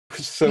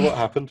So what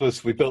happened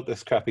was we built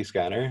this crappy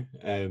scanner,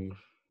 and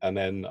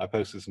then I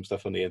posted some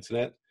stuff on the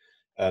internet,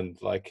 and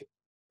like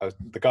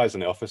the guys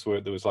in the office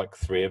there was like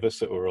three of us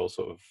that were all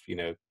sort of,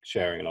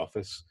 sharing an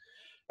office,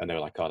 and they were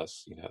like, "Oh,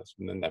 that's that's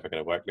never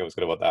going to work. No one's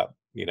going to want that."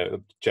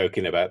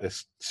 Joking about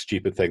this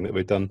stupid thing that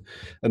we'd done,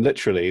 and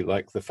literally,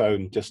 like the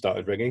phone just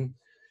started ringing,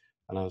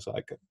 and I was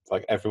like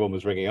everyone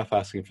was ringing up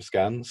asking for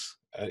scans,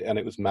 and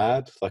it was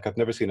mad. Like I've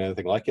never seen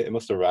anything like it. It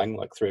must have rang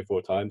like 3 or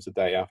 4 times a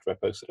day after I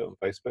posted it on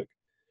Facebook.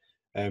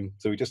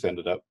 So we just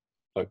ended up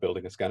like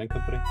building a scanning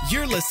company.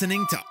 You're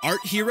listening to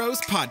Art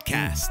Heroes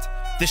Podcast,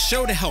 the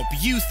show to help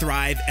you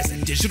thrive as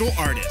a digital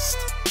artist.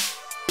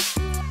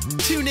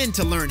 Tune in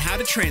to learn how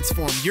to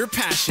transform your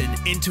passion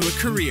into a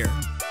career.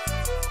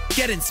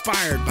 Get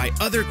inspired by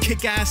other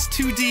kick-ass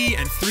 2D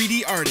and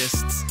 3D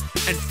artists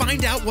and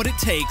find out what it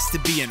takes to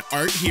be an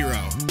art hero.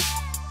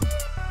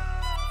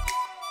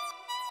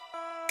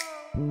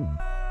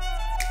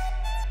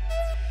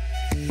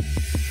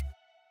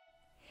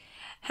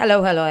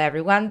 Hello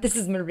everyone. This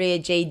is Maria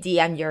JD.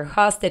 I'm your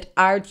host at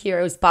Art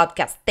Heroes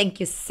Podcast.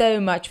 Thank you so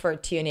much for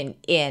tuning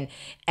in.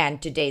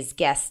 And today's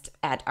guest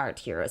at Art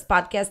Heroes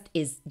Podcast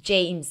is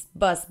James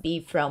Busby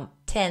from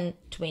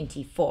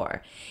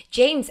Ten24.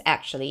 James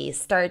actually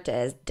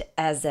started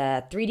as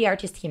a 3D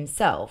artist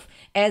himself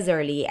as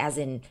early as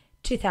in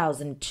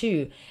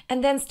 2002,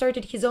 and then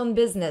started his own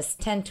business,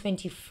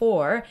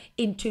 Ten24,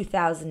 in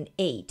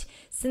 2008.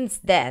 Since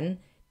then,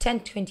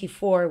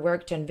 Ten24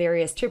 worked on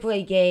various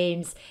AAA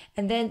games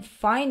and then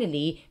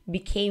finally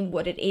became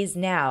what it is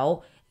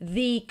now,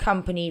 the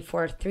company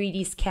for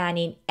 3D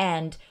scanning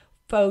and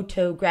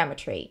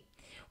photogrammetry.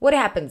 What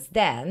happens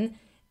then?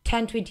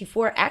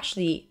 Ten24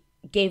 actually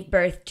gave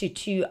birth to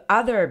 2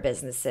 other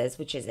businesses,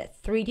 which is a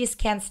 3D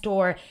scan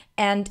store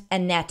and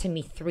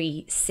Anatomy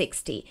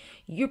 360.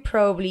 You've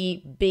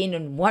probably been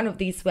on one of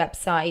these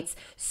websites,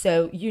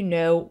 so you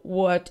know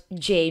what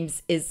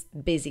James is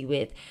busy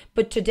with.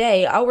 But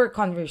today, our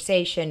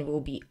conversation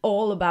will be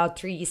all about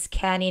 3D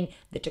scanning,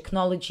 the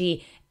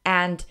technology,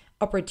 and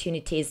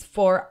opportunities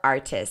for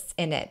artists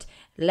in it.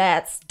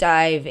 Let's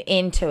dive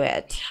into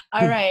it.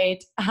 All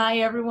right. Hi,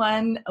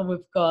 everyone. We've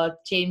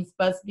got James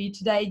Busby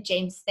today.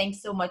 James,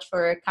 thanks so much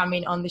for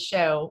coming on the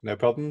show. No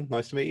problem.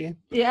 Nice to meet you.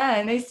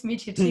 Yeah, nice to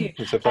meet you too.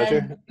 It's a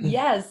pleasure.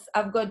 Yes,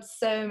 I've got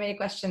so many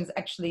questions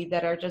actually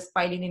that are just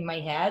piling in my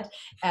head.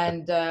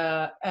 And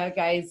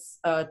guys,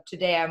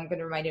 today I'm going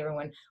to remind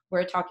everyone,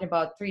 we're talking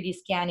about 3D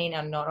scanning,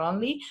 and not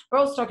only, we're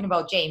also talking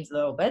about James a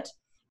little bit.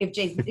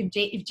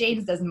 If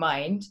James doesn't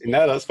mind.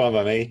 No, that's fine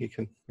by me. You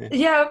can.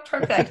 Yeah,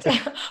 perfect.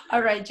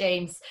 All right,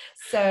 James.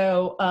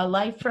 So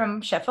live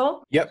from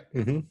Sheffield? Yep.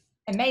 Mm-hmm.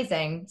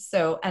 Amazing.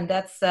 So, and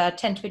that's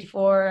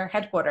Ten24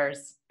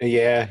 headquarters.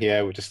 Yeah.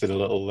 We're just in a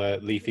little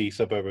leafy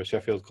suburb of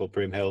Sheffield called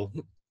Broomhill.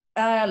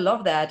 I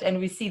love that. And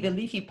we see the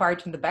leafy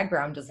part in the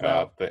background as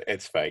well. But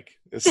it's fake.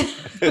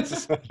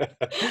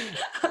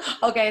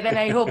 Okay, then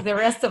I hope the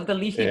rest of the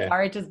leafy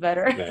part is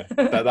better.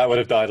 No, that would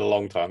have died a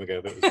long time ago.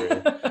 That was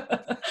real.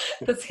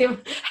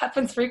 That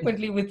happens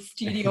frequently with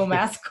studio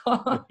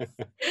mascots.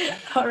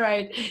 All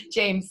right,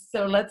 James.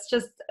 So let's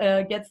just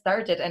get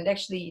started. And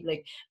actually,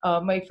 like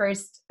my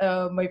first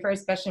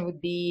question would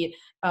be,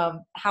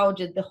 how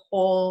did the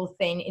whole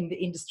thing in the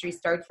industry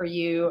start for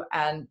you?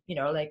 And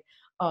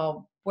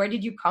where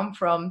did you come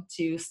from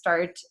to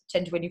start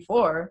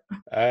Ten24?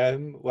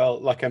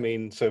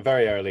 So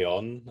very early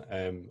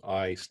on,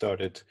 I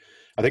started,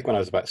 I think when I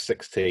was about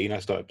 16, I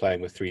started playing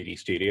with 3D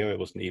Studio. It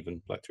wasn't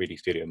even like 3D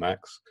Studio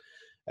Max.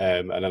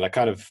 And then I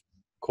kind of,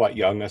 quite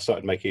young, I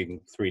started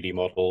making 3D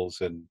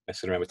models and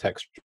messing around with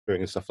texturing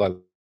and stuff like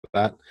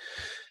that.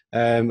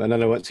 And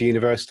then I went to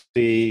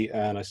university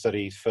and I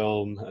studied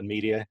film and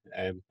media.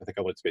 I think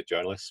I wanted to be a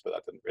journalist, but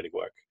that didn't really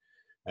work.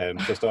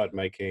 So I started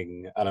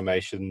making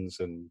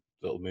animations and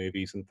little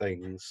movies and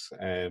things,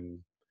 and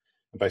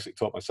basically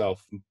taught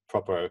myself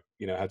proper,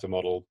 how to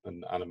model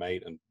and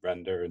animate and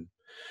render and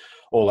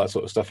all that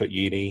sort of stuff at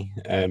uni.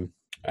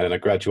 And then I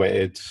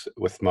graduated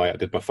with I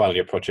did my final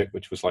year project,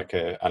 which was like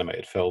an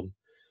animated film,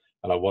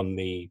 and I won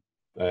the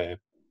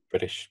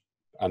British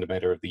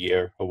Animator of the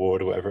Year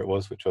award or whatever it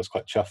was, which I was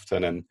quite chuffed.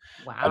 And then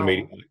I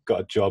immediately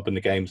got a job in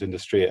the games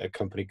industry at a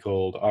company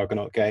called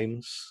Argonaut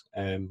Games,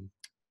 and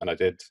I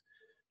did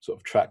sort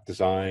of track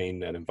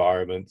design and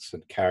environments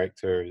and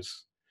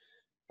characters.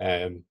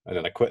 And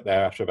then I quit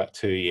there after about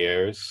 2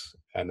 years.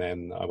 And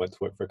then I went to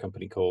work for a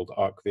company called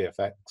Arc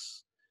VFX.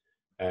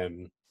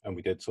 And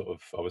we did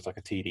I was like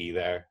a TD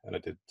there, and I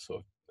did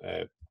sort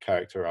of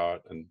character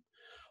art and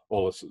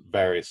all the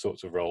various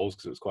sorts of roles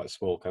because it was quite a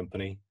small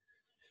company.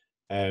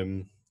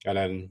 And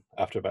then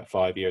after about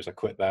 5 years, I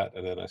quit that.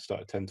 And then I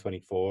started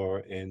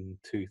Ten24 in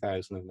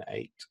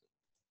 2008.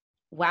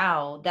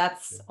 Wow,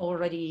 that's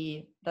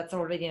already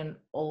an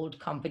old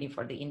company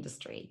for the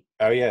industry.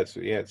 Oh yeah,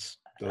 it's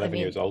 11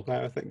 years old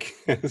now, I think.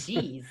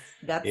 Geez,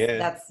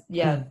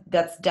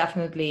 that's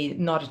definitely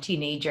not a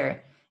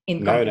teenager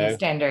in company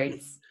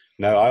standards.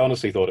 No, I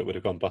honestly thought it would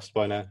have gone bust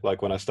by now.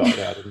 Like when I started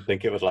it, I didn't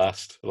think it would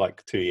last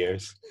like 2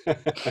 years.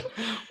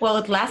 Well,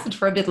 it lasted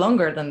for a bit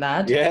longer than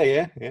that.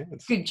 Yeah.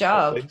 It's Good quite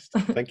job. pleased.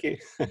 Thank you.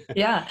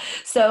 Yeah.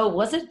 So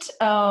was it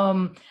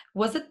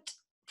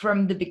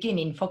from the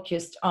beginning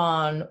focused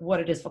on what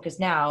it is focused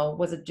now?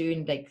 Was it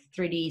doing like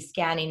 3D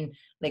scanning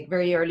like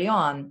very early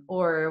on,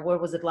 or what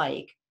was it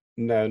like?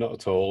 No, not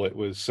at all. It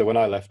was so when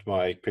I left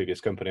my previous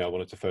company, I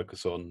wanted to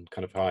focus on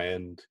kind of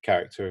high-end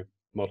character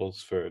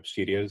models for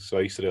studios. So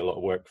I used to do a lot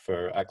of work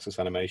for Axis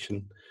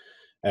Animation,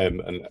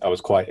 and I was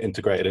quite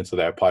integrated into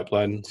their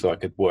pipeline, so I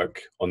could work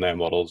on their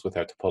models with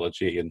their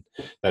topology and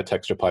their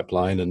texture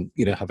pipeline, and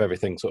have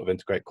everything sort of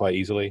integrate quite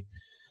easily.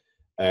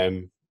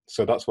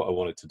 So that's what I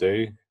wanted to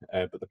do.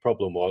 But the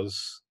problem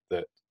was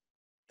that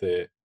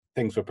the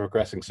things were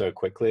progressing so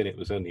quickly, and it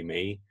was only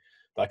me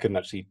that I couldn't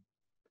actually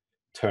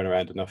turn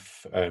around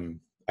enough.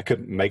 I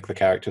couldn't make the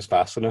characters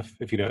fast enough,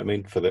 if you know what I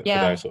mean, for their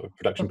Yeah, sort of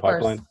production of course.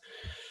 pipeline.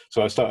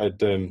 So I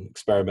started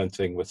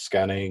experimenting with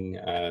scanning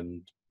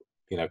and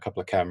a couple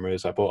of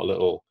cameras. I bought a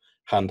little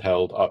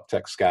handheld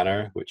Arctex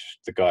scanner, which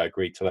the guy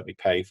agreed to let me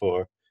pay for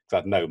because I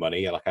had no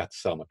money. Like I had to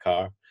sell my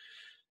car,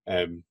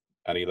 and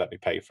he let me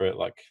pay for it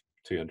like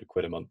 200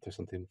 quid a month or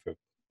something for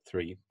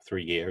three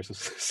years,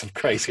 some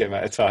crazy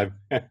amount of time.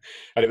 And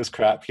it was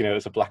crap. It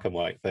was a black and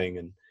white thing,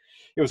 and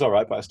it was all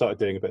right. But I started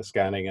doing a bit of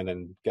scanning and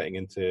then getting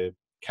into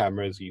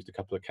cameras. Used a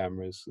couple of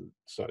cameras,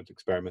 started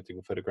experimenting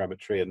with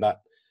photogrammetry, and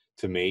that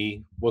to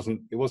me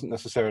wasn't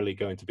necessarily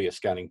going to be a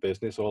scanning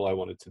business. All I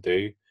wanted to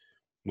do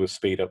was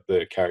speed up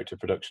the character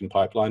production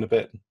pipeline a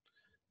bit.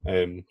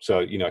 So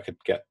I could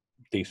get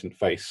decent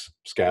face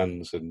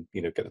scans and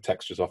get the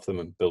textures off them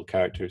and build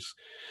characters.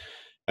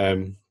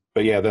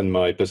 But yeah, then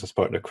my business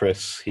partner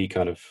Chris, he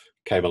kind of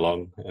came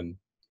along and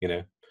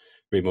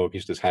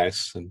remortgaged his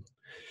house, and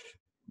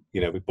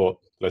we bought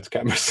loads of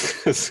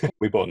cameras.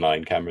 We bought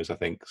 9 cameras, I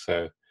think.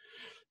 So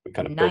we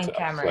kind of built 9 it up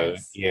slowly.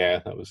 cameras. Yeah,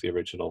 that was the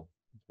original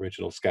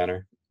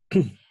scanner.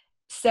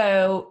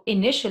 So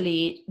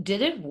initially,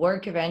 did it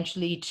work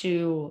eventually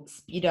to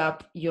speed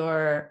up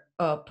your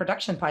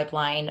production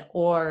pipeline,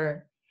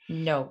 or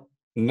no?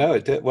 No,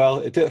 it did. Well,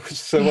 it did.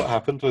 So what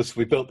happened was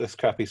we built this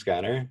crappy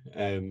scanner,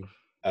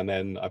 and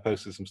then I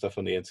posted some stuff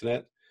on the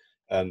internet,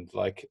 and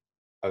like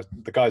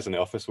the guys in the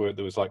office there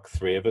was like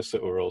 3 of us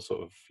that were all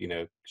sort of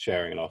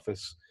sharing an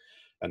office,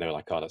 and they were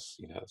like, "Oh, that's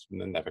that's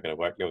never going to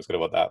work. No one's going to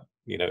want that."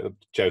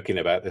 Joking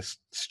about this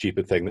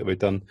stupid thing that we'd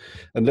done,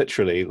 and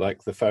literally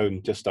like the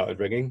phone just started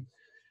ringing.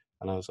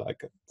 And I was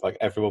like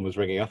everyone was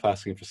ringing up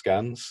asking for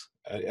scans,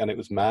 and it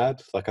was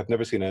mad. Like I've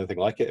never seen anything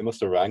like it. It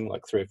must have rang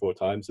like 3 or 4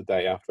 times a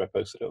day after I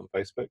posted it on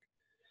Facebook.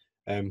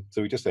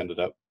 So we just ended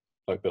up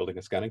like building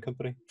a scanning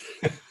company.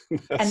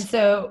 And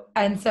so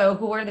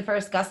who were the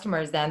first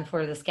customers then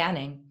for the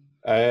scanning?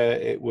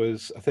 It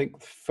was, I think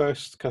the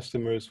first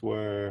customers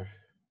were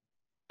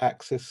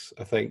Axis,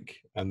 I think,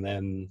 and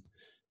then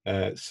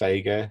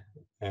Sega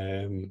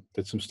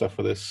did some stuff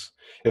with us.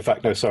 In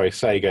fact, no, sorry,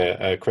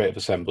 Sega Creative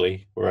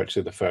Assembly were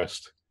actually the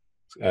first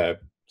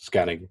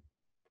scanning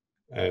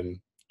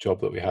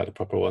job that we had, a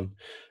proper one.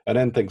 And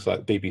then things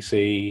like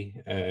BBC,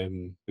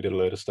 we did a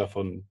load of stuff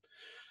on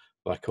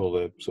like all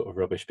the sort of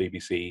rubbish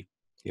BBC,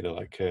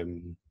 like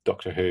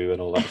Doctor Who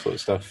and all that sort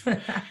of stuff.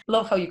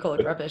 Love how you call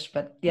it rubbish,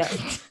 but yeah.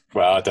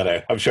 Well, I don't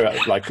know. I'm sure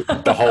like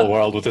the whole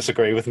world will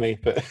disagree with me,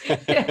 but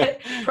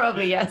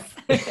probably yes.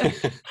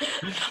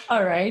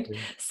 All right.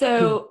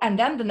 So, and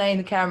then the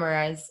 9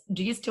 cameras,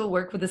 do you still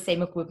work with the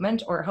same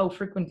equipment, or how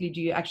frequently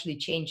do you actually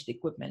change the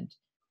equipment?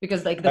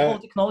 Because like the whole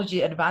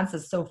technology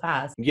advances so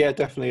fast. Yeah,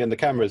 definitely. And the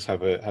cameras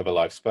have a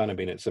lifespan. I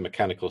mean, it's a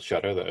mechanical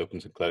shutter that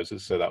opens and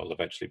closes, so that will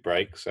eventually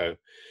break. So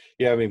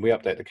yeah, I mean, we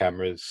update the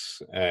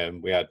cameras,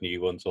 we add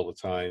new ones all the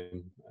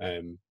time.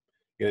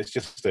 It's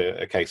just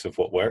a case of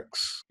what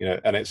works,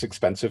 and it's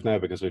expensive now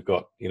because we've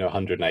got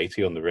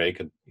 180 on the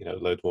rig, and a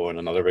load more on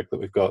another rig that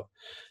we've got.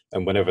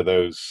 And whenever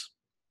those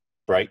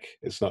break,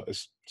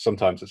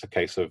 sometimes it's a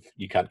case of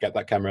you can't get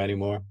that camera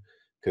anymore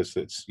because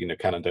it's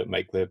Canon don't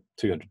make the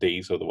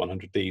 200Ds or the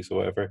 100Ds or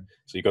whatever,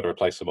 so you've got to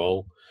replace them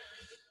all.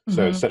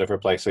 So instead of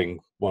replacing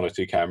 1 or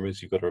 2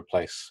 cameras, you've got to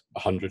replace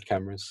 100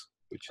 cameras,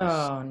 which is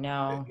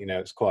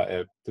it's quite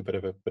a bit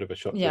of a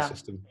shock to the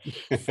system.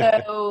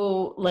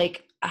 So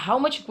like how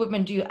much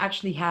equipment do you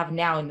actually have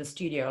now in the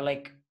studio?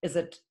 Like is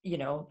it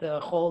the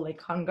whole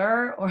like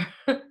hangar, or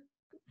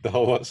the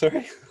whole what,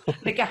 sorry?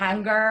 Like a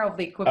hangar of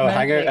the equipment? Oh, a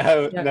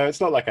hangar? No, it's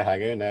not like a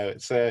hangar. No,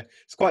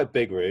 it's quite a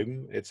big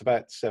room. It's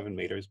about 7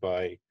 meters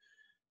by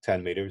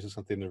 10 meters or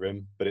something in the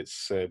room, but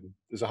it's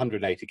there's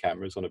 180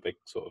 cameras on a big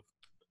sort of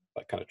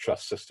like kind of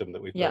truss system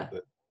that we built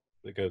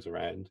that goes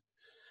around.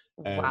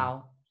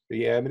 Wow.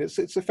 Yeah, I mean it's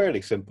a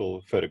fairly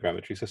simple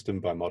photogrammetry system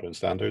by modern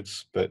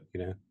standards, but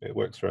it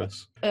works for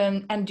us.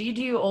 And do you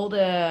do all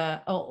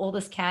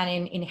the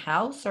scanning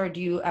in-house, or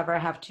do you ever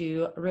have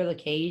to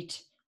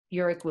relocate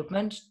your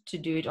equipment to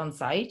do it on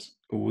site?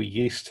 We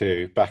used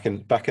to back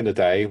in the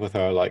day with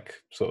our like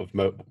sort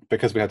of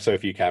because we had so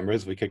few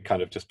cameras, we could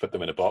kind of just put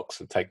them in a box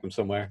and take them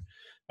somewhere,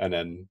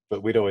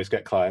 but we'd always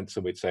get clients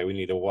and we'd say we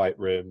need a white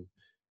room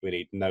we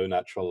need no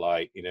natural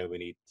light, we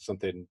need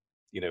something,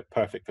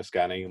 perfect for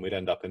scanning. And we'd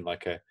end up in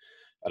like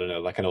I don't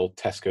know, like an old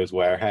Tesco's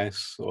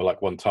warehouse, or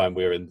like one time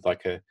we were in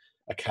like a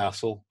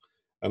castle.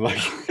 And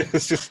like,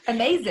 it's just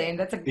amazing.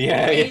 That's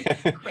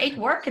a great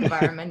work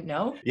environment,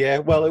 no? Yeah,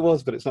 well, it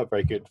was, but it's not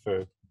very good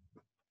for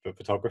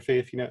photography,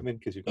 if you know what I mean,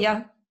 because you've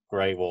got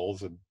grey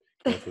walls and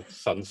the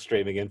sun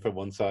streaming in from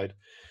one side.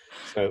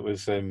 So it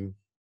was,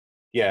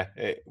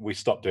 we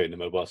stopped doing the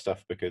mobile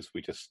stuff because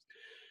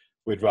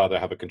we'd rather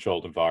have a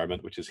controlled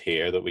environment, which is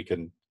here, that we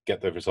can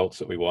get the results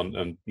that we want.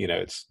 And,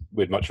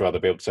 we'd much rather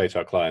be able to say to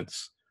our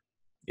clients,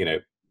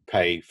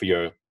 pay for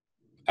your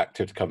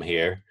actor to come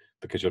here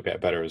because you'll get a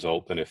better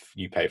result than if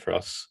you pay for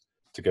us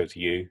to go to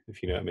you,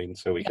 if you know what I mean.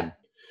 So we can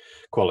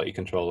quality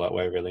control that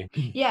way, really.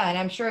 Yeah, and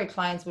I'm sure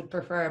clients would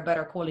prefer a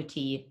better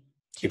quality.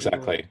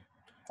 Exactly.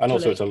 And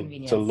also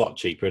it's a lot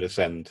cheaper to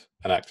send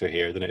an actor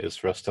here than it is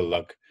for us to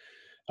lug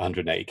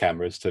 180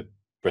 cameras to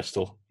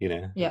Bristol,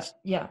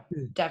 Yeah,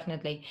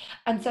 definitely.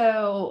 And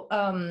so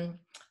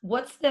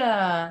what's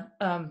the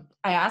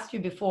I asked you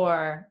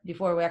before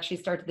we actually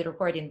started the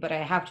recording, but I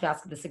have to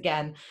ask this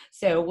again.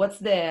 So what's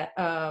the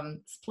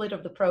split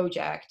of the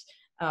project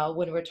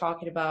when we're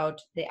talking about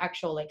the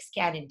actual like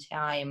scanning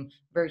time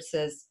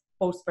versus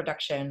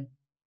post-production?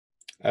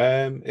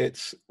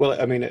 It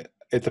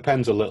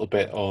depends a little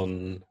bit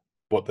on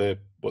what the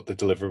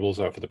deliverables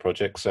are for the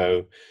project.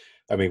 So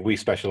we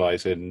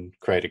specialize in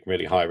creating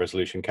really high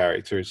resolution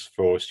characters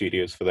for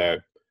studios for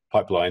their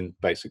pipeline,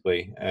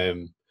 basically.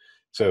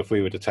 So if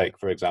we were to take,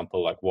 for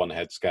example, like one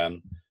head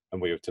scan,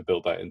 and we were to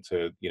build that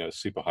into,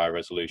 super high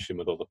resolution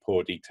with all the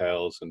pore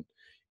details and,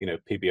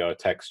 PBR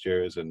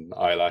textures and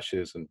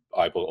eyelashes and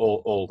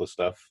eyeball, all the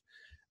stuff,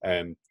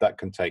 that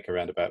can take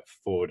around about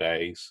 4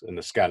 days, and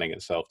the scanning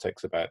itself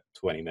takes about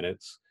 20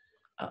 minutes.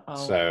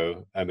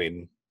 So,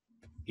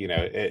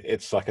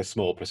 it's like a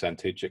small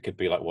percentage. It could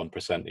be like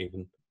 1%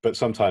 even. But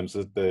sometimes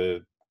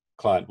the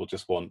client will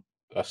just want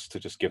us to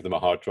just give them a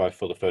hard drive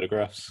full of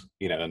photographs,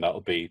 and that'll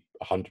be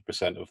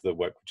 100% of the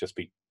work would just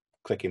be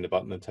clicking the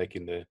button and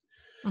taking the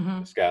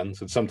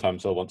scans. And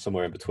sometimes they'll want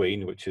somewhere in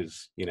between, which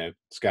is,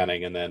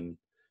 scanning and then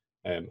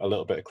a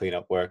little bit of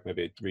cleanup work,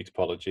 maybe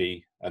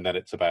retopology. And then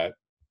it's about,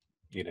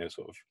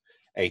 sort of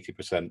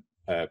 80%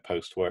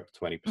 post work,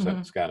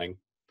 20% scanning.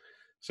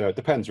 So it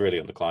depends really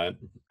on the client.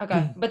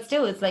 Okay. But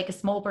still, it's like a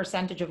small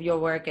percentage of your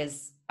work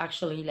is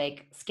actually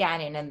like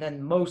scanning, and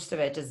then most of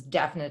it is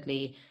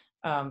definitely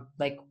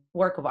like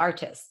work of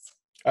artists.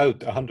 Oh,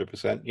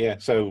 100%. Yeah.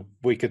 So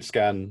we could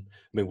scan.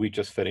 We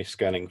just finished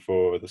scanning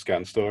for the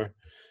scan store.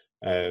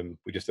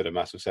 We just did a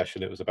massive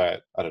session. It was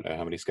about, I don't know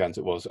how many scans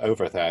it was,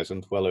 over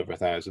 1,000, well over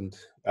 1,000.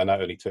 And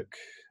that only took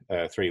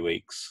 3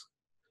 weeks.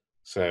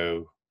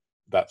 So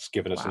that's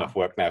given us enough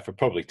work now for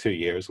probably 2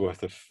 years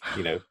worth of,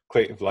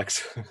 creative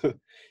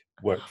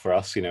work for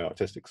us,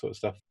 artistic sort of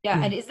stuff.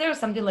 Yeah. And is there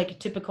something like a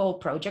typical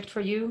project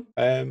for you?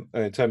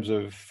 In terms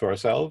of for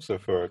ourselves or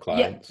for a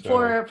client? Yeah,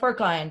 for a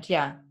client,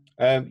 yeah.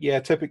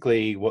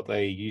 Typically what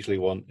they usually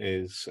want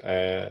is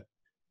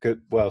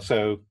good. Well,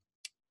 so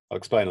I'll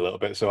explain a little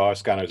bit. So our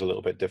scanner is a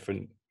little bit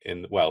different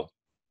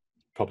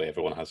probably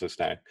everyone has this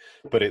now,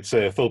 but it's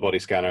a full body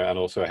scanner and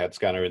also a head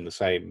scanner in the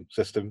same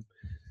system.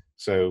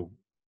 So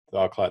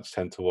our clients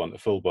tend to want a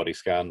full body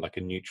scan, like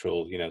a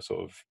neutral,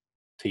 sort of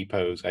T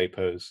pose, A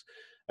pose.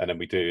 And then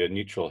we do a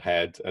neutral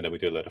head, and then we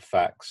do a lot of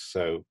facts.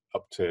 So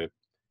up to,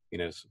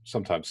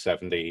 sometimes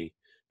 70,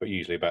 but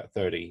usually about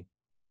 30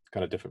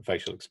 kind of different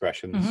facial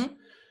expressions.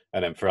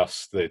 And then for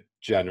us,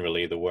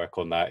 generally the work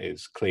on that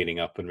is cleaning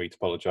up and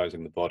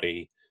retopologizing the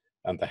body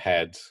and the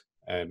head,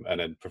 and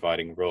then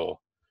providing raw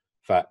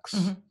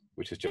facts,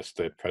 which is just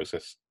the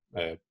process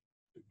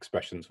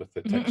expressions with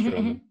the texture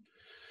on them.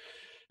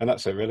 And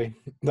that's it, really.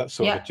 That's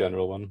sort of a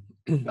general one.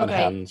 And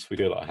hands, we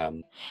do a lot of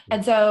hands.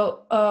 And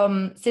so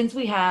since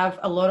we have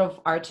a lot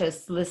of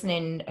artists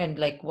listening and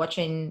like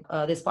watching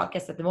this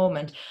podcast at the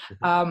moment,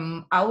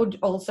 I would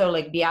also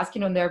like be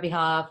asking on their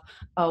behalf,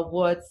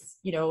 what's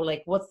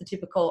the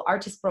typical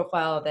artist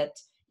profile that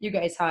you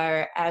guys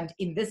hire? And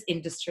in this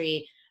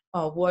industry,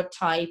 what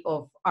type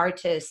of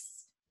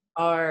artists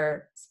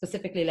are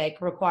specifically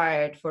like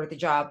required for the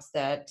jobs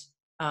that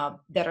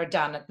are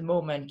done at the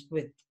moment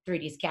with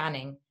 3D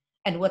scanning?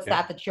 And what's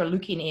that you're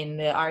looking in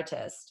the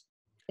artist?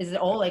 Is it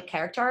all like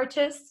character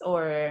artists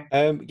or?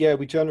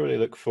 We generally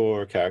look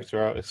for character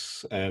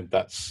artists.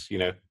 That's,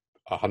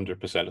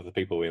 100% of the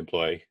people we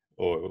employ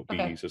or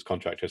we use as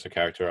contractors are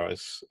character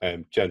artists.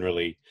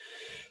 Generally.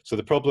 So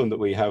the problem that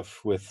we have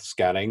with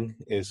scanning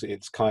is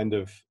it's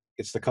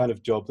the kind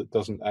of job that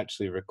doesn't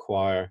actually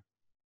require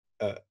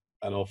an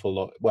awful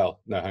lot.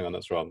 Well, no, hang on,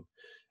 that's wrong.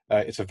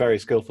 It's a very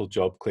skillful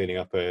job cleaning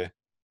up a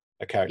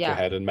character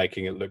head and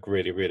making it look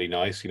really, really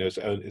nice.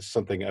 It's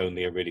something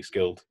only a really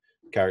skilled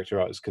character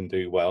artist can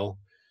do well,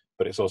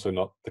 but it's also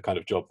not the kind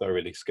of job that a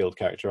really skilled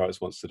character artist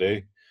wants to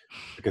do,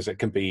 because it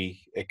can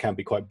be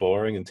quite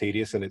boring and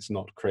tedious, and it's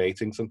not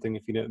creating something,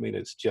 if you know what I mean.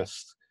 It's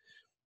just,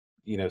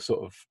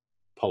 sort of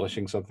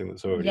polishing something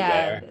that's already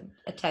there.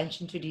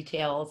 Attention to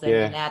details and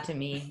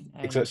anatomy.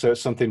 Exactly. So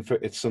it's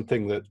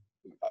something that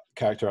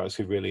character artists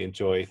who really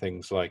enjoy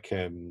things like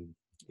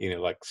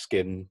like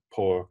skin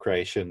pore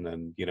creation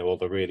and all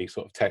the really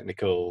sort of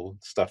technical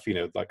stuff,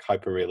 like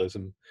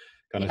hyperrealism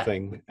kind of Yeah.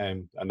 thing.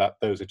 And that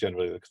those are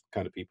generally the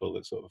kind of people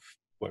that sort of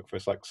work for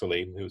us, like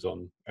Salim, who was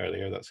on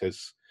earlier. That's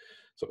his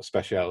sort of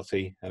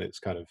speciality, and it's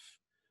kind of,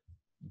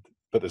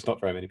 but there's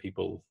not very many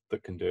people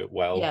that can do it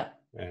well. Yeah.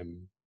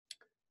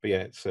 But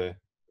yeah,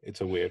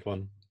 it's a weird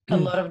one. A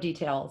lot of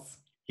details.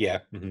 Yeah.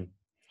 Mm-hmm.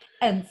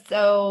 And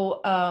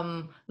so,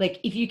 like,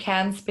 if you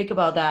can speak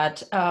about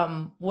that,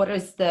 what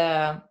is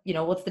the,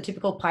 what's the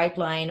typical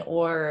pipeline,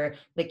 or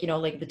like,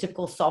 like the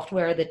typical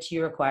software that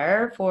you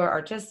require for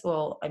artists?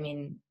 Well, I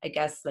mean, I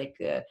guess like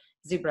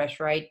ZBrush,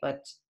 right?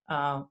 But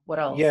what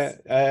else? Yeah,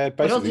 what else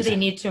basically do they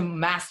need to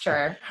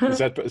master?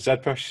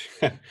 ZBrush.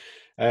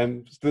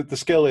 The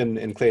skill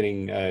in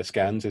cleaning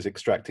scans is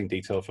extracting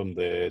detail from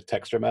the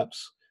texture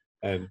maps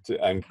and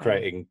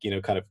creating,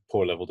 kind of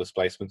pore level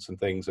displacements and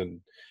things,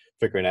 and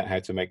figuring out how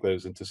to make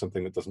those into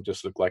something that doesn't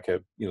just look like a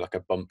like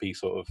a bumpy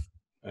sort of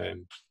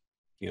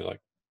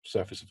like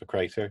surface of a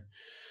crater.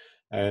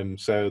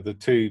 So the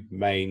two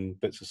main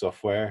bits of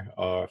software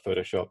are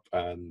Photoshop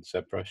and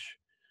ZBrush,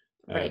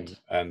 Right.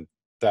 and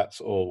that's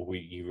all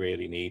you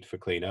really need for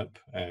cleanup.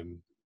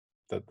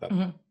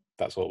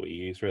 That's all we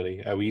use,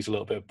 really. We use a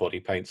little bit of body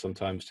paint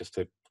sometimes just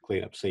to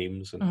clean up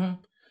seams and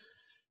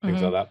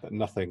things like that, but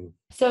nothing.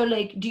 So,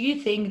 like, do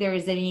you think there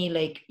is any,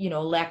 like,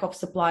 lack of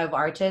supply of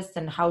artists,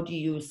 and how do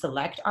you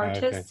select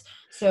artists? Okay.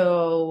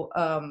 So,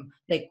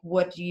 like,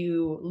 what do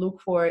you look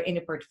for in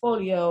a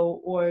portfolio,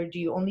 or do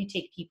you only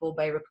take people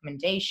by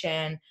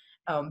recommendation?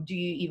 Do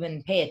you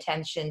even pay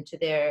attention to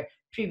their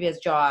previous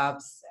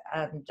jobs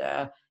and,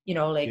 the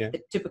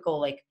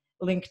typical, like,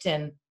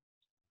 LinkedIn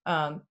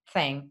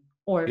thing?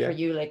 Or for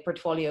you, like,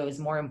 portfolio is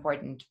more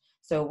important?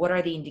 So what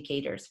are the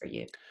indicators for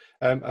you?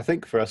 I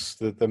think for us,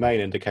 the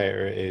main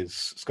indicator is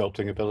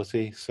sculpting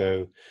ability.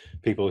 So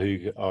people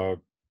who are,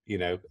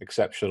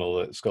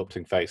 exceptional at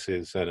sculpting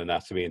faces and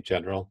anatomy in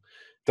general.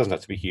 It doesn't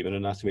have to be human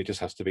anatomy. It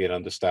just has to be an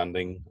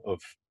understanding of,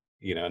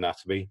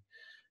 anatomy,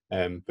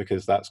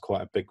 because that's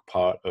quite a big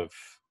part of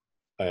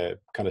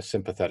kind of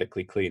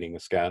sympathetically cleaning a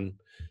scan.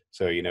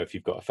 So, if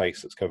you've got a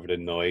face that's covered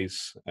in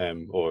noise,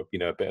 or,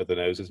 a bit of the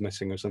nose is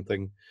missing or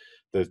something,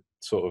 the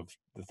sort of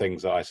the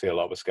things that I see a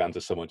lot with scans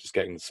are someone just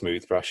getting the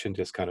smooth brush and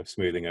just kind of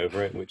smoothing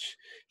over it, which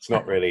it's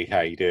not really how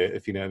you do it.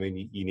 If you know what I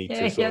mean, you need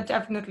to sort of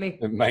definitely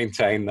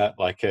maintain that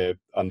like a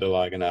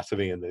underlying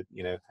anatomy and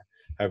how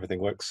everything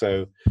works.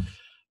 So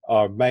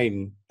our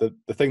main, the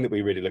thing that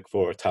we really look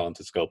for are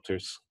talented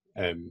sculptors.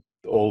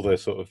 All the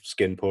sort of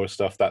skin pore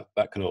stuff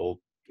that can all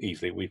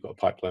easily, we've got a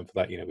pipeline for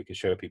that. We can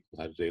show people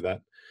how to do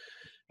that.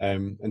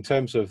 In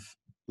terms of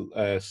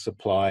lack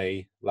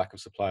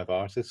of supply of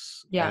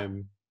artists,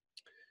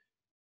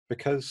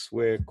 because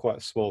we're quite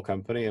a small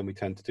company and we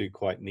tend to do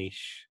quite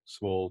niche,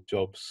 small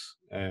jobs,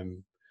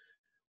 we're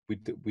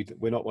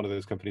not one of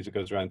those companies that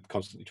goes around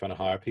constantly trying to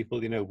hire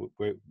people.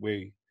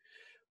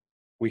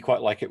 We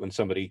quite like it when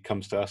somebody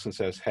comes to us and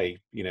says, "Hey,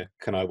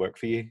 can I work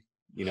for you?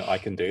 I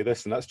can do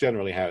this," and that's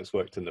generally how it's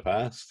worked in the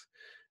past.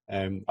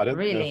 I don't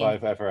know if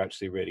I've ever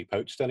actually really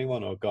poached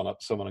anyone or gone up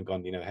to someone and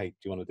gone, "Hey, do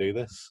you want to do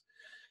this?"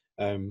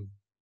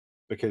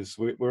 Because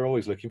we're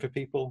always looking for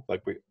people.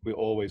 Like we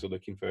always are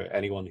looking for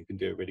anyone who can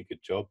do a really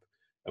good job,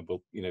 and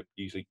we'll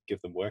usually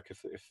give them work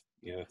if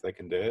they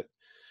can do it.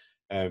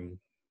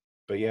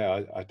 But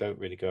yeah, I don't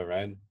really go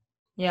around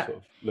sort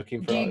of looking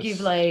for. Do you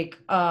give like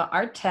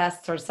art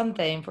tests or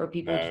something for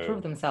people to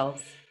prove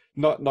themselves?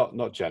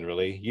 Not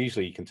generally.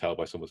 Usually you can tell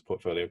by someone's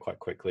portfolio quite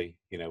quickly,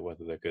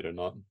 whether they're good or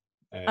not.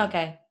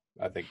 Okay.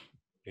 I think,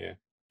 yeah.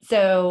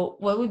 So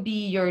what would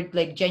be your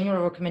like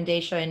general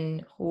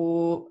recommendation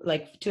to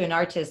an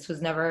artist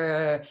who's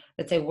never,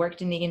 let's say,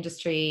 worked in the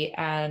industry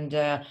and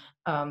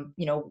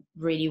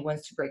really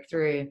wants to break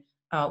through?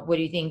 What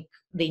do you think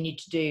they need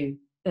to do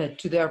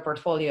to their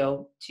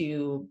portfolio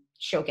to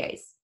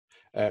showcase?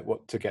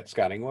 What, to get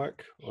scanning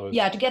work?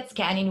 To get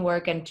scanning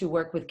work and to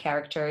work with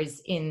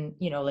characters in,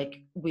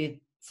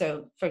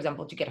 so for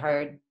example, to get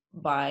hired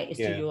by a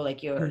studio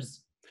like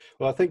yours.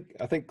 Well,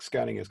 I think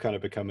scanning is kind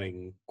of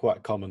becoming quite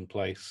a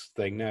commonplace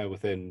thing now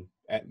within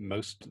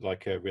most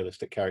like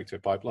realistic character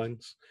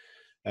pipelines.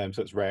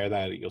 So it's rare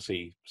now that you'll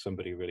see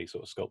somebody really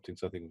sort of sculpting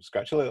something from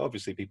scratch. Although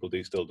obviously people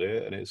do still do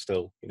it, and it's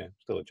still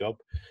still a job.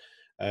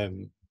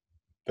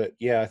 But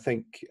yeah, I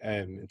think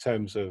in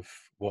terms of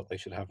what they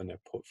should have in their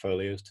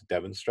portfolios to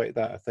demonstrate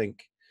that, I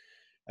think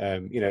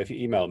if you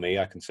email me,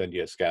 I can send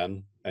you a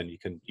scan and you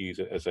can use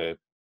it as a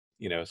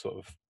sort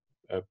of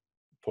a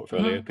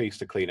portfolio piece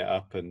to clean it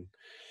up. And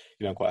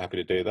I'm quite happy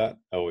to do that.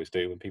 I always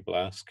do when people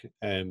ask.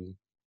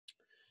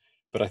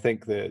 But I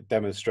think that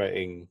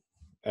demonstrating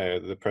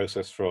the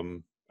process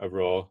from a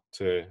raw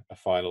to a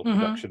final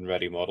production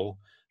ready model,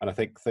 and I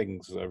think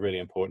things that are really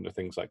important are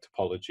things like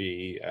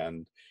topology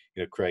and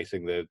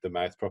creating the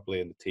mouth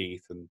properly and the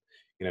teeth, and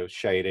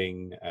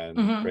shading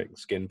and creating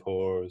skin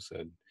pores,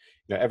 and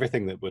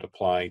everything that would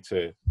apply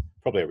to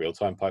probably a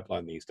real-time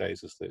pipeline these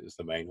days is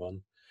the main one.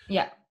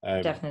 Yeah,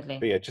 definitely.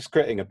 But yeah, just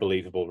creating a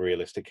believable,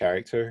 realistic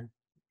character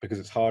because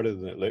it's harder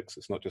than it looks.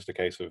 It's not just a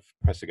case of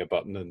pressing a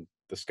button and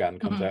the scan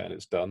comes out and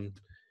it's done.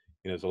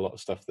 There's a lot of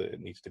stuff that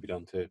needs to be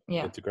done to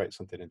integrate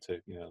something into,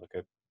 like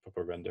a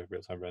proper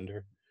real-time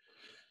render.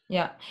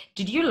 Yeah.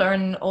 Did you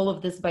learn all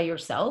of this by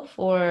yourself,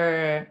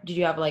 or did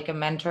you have like a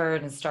mentor,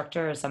 an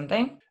instructor or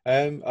something?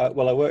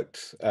 Well, I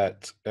worked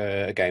at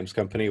a games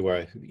company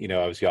where,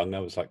 I was young. I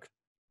was like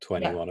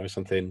 21 or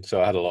something.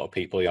 So I had a lot of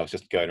people. I was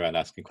just going around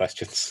asking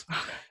questions.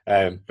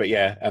 But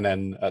yeah, and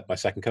then at my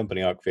second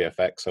company, Arc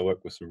VFX, I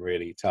worked with some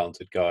really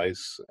talented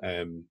guys.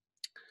 And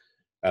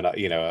I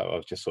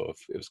was just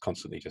it was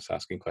constantly just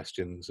asking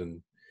questions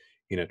and,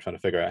 trying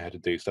to figure out how to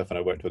do stuff. And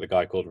I worked with a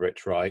guy called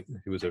Rich Wright,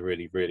 who was a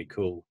really, really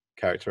cool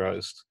character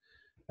artist.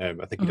 I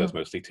think he does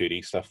mostly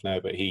 2D stuff now,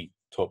 but he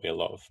taught me a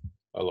lot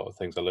of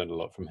things. I learned a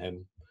lot from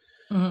him.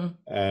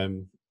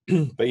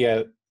 But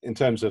yeah, in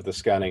terms of the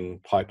scanning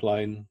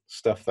pipeline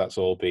stuff, that's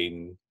all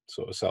been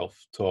sort of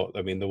self-taught.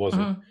 I mean, there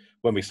wasn't,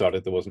 when we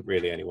started, there wasn't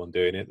really anyone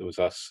doing it. There was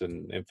us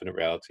and Infinite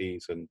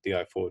Realities and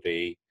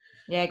DI4D.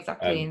 Yeah,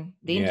 exactly.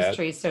 The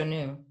industry is so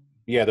new.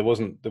 Yeah, there was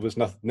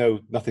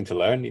nothing to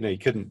learn. You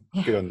couldn't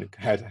go on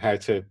how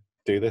to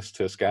do this,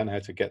 to scan, how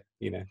to get,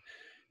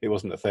 it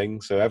wasn't a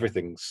thing. So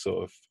everything's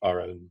sort of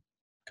our own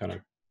kind of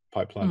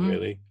pipeline,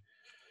 really.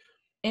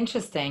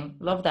 Interesting.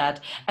 Love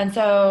that. And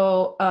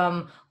so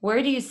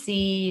where do you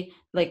see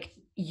the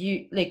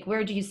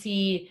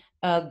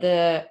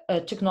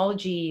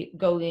technology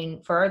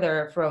going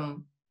further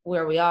from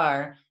where we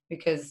are?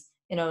 Because,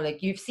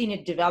 you've seen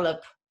it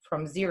develop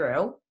from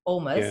zero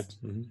almost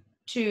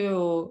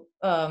to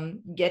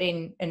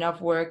getting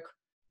enough work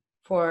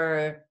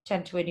for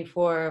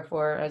Ten24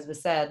 for, as we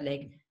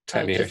said,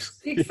 10 years.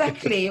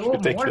 Exactly. Or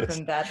more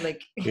than that.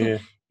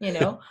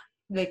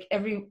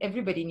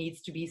 Everybody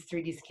needs to be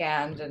 3D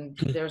scanned, and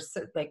there's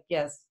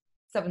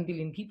 7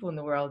 billion people in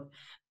the world.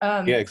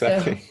 Yeah,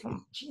 exactly. So,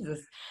 Jesus.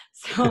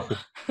 So,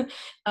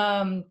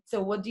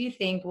 so what do you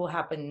think will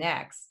happen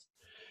next?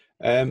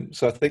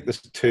 So I think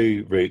there's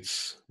two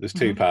routes. There's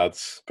two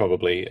paths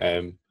probably.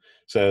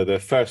 So the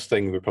first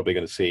thing we're probably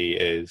going to see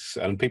is,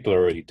 and people are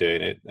already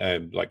doing it,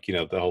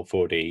 the whole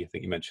 4D. I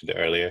think you mentioned it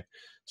earlier.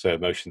 So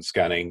motion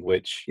scanning,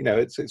 which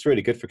it's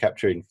really good for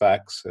capturing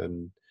facts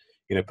and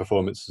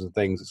performances and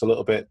things. It's a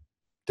little bit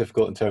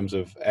difficult in terms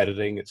of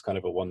editing. It's kind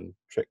of a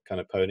one-trick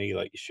kind of pony.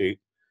 Like you shoot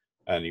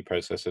and you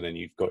process it and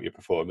you've got your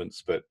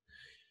performance. But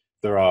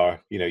there are,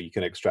 you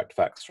can extract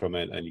facts from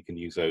it and you can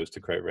use those to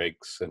create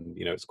rigs. And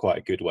it's quite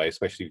a good way,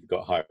 especially if you've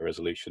got higher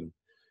resolution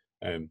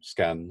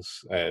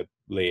scans.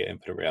 Lee at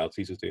Infinite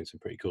Realities is doing some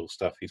pretty cool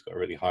stuff. He's got a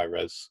really high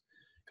res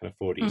kind of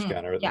 4D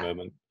scanner at the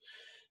moment.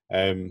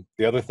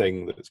 The other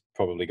thing that's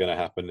probably going to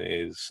happen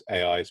is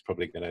AI is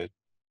probably going to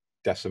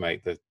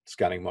decimate the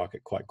scanning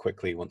market quite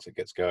quickly once it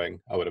gets going,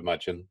 I would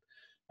imagine.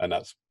 And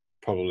that's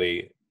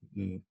probably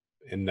in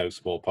no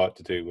small part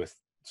to do with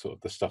sort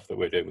of the stuff that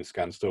we're doing with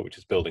ScanStore, which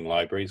is building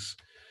libraries.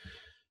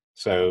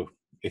 So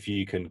if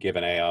you can give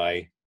an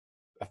AI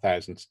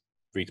 1,000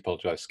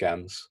 retopologized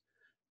scans,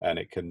 and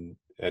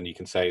you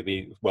can say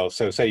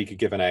say you could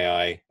give an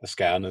AI a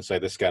scan and say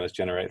this scan is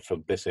generated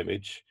from this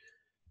image,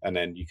 and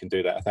then you can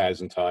do that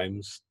 1,000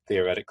 times.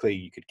 Theoretically,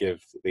 you could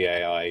give the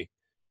AI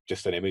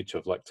just an image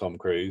of like Tom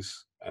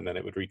Cruise, and then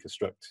it would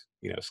reconstruct,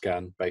 a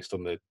scan based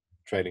on the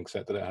training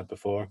set that it had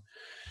before.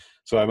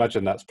 So I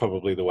imagine that's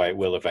probably the way it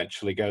will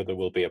eventually go. There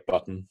will be a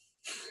button.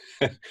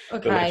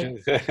 Okay.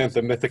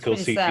 The mythical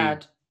CG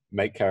sad.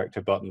 Make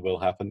character button will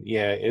happen.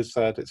 Yeah, it is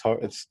sad. It's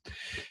hard.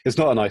 It's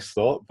not a nice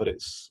thought, but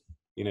it's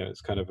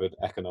it's kind of an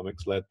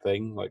economics led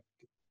thing. Like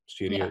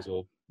studios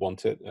will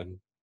want it, and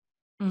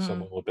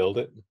someone will build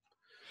it.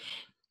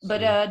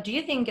 But do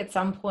you think at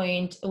some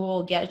point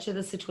we'll get to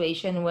the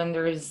situation when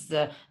there is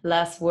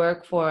less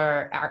work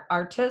for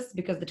artists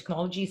because the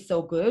technology is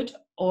so good,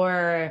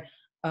 or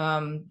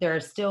there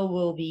still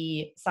will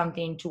be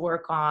something to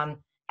work on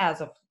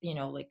as of,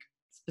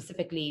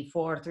 specifically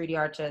for 3D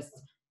artists,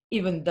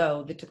 even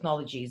though the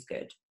technology is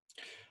good?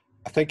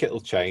 I think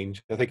it'll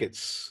change. I think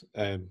it's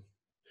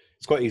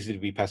quite easy to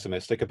be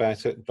pessimistic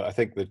about it, but I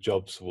think the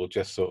jobs will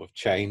just sort of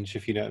change,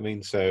 if you know what I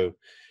mean. So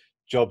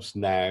jobs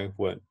now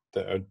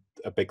that are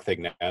a big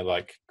thing now,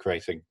 like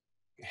creating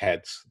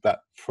heads, that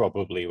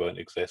probably won't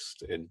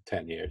exist in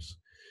 10 years.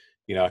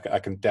 I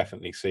can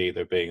definitely see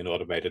there being an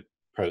automated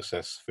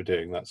process for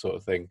doing that sort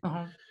of thing.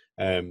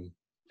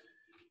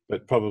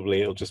 But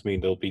probably it'll just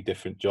mean there'll be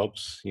different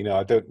jobs.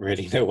 I don't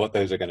really know what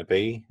those are going to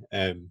be.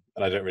 And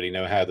I don't really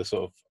know how the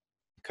sort of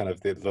kind of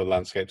the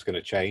landscape's going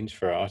to change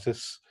for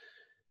artists.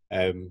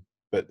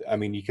 But I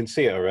mean, you can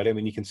see it already. I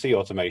mean, you can see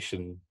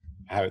automation,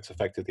 how it's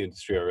affected the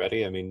industry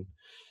already. I mean,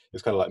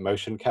 it's kind of like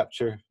motion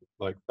capture,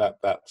 like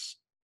that's,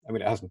 I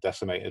mean, it hasn't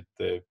decimated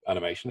the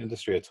animation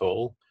industry at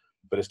all,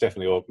 but it's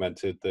definitely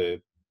augmented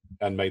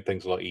and made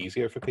things a lot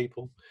easier for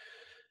people.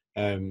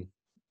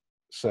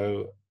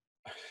 So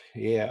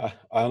yeah,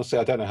 I honestly,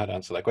 I don't know how to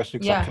answer that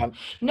question. Yeah,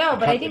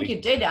 but I think you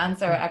did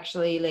answer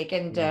actually,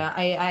 and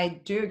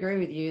I do agree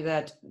with you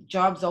that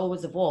jobs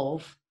always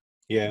evolve.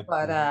 Yeah.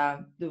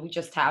 But we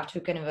just have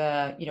to kind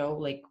of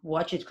like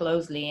watch it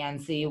closely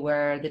and see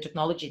where the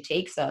technology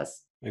takes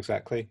us.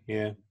 Exactly.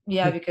 Yeah.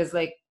 Yeah, because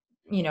like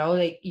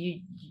like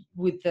you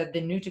with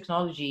the new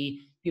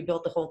technology, you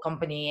built the whole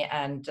company,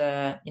 and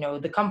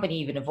the company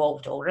even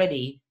evolved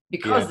already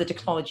because Yeah. the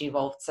technology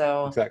evolved.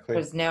 So Exactly.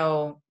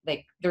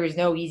 there is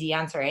no easy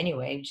answer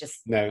anyway.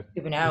 Just No.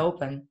 keep an eye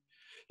open.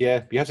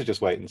 Yeah, you have to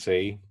just wait and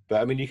see. But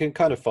I mean, you can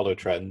kind of follow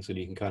trends, and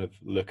you can kind of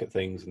look at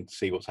things and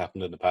see what's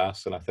happened in the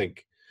past. And I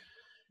think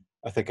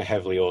a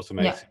heavily Yeah,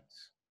 automated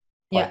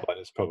yeah. pipeline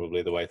is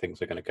probably the way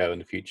things are going to go in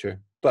the future.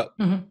 But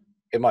Mhm.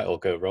 it might all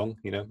go wrong.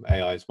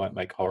 AIs might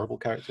make horrible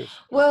characters.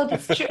 Well,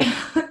 that's true.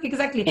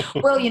 Exactly.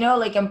 Well,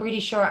 like I'm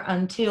pretty sure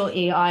until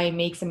AI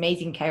makes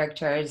amazing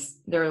characters,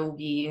 there will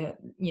be,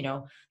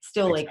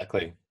 still like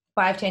Exactly.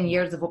 5-10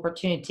 years of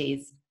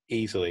opportunities.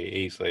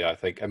 Easily, I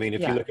think. I mean,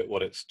 if you Yeah. look at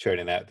what it's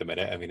churning out at the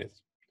minute, I mean,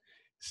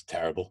 it's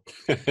terrible.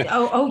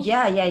 Oh,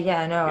 yeah, yeah,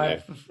 yeah. No, you know,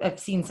 I've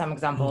seen some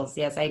examples.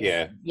 Yes,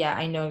 yeah. yeah,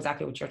 I know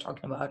exactly what you're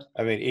talking about.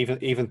 I mean,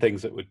 even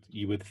things that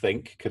you would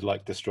think could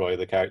like destroy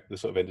the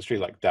sort of industry,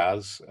 like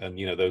Daz, and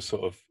those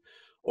sort of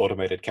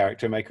automated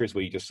character makers,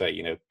 where you just say,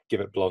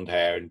 give it blonde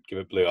hair and give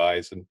it blue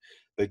eyes, and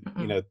they,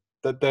 Mm-mm.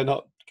 they're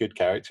not good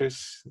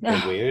characters. They're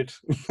No. weird.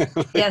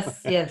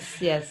 Yes,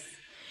 yes, yes.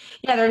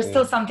 Yeah, there's Yeah,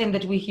 still something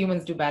that we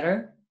humans do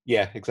better,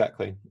 yeah,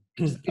 exactly.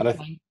 which is a And good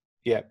point.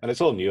 yeah, and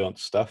it's all nuanced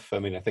stuff. I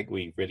mean, I think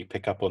we really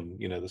pick up on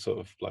the sort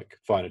of like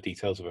finer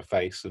details of a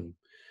face, and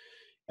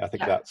I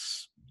think Yeah.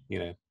 that's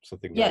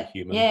something very Yeah,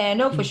 human. yeah,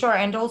 no, for sure.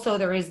 And also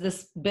there is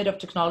this bit of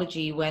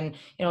technology when,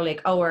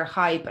 like our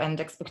hype and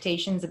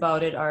expectations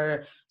about it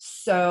are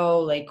so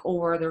like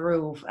over the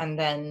roof. And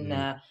then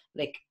Mm,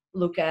 like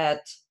look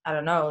at, I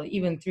don't know,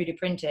 even 3D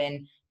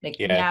printing. Like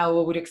yeah, now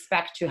we would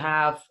expect to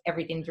have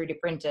everything 3D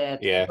printed,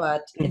 yeah,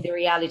 but the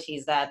reality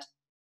is that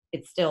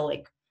it's still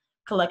like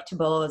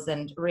collectibles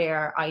and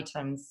rare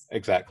items.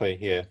 exactly.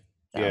 Yeah,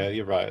 So yeah,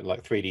 you're right.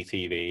 Like 3D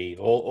TV,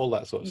 all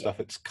that sort of yeah. stuff.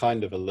 It's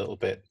kind of a little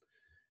bit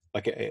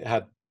like it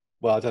had.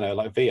 Well, I don't know,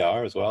 like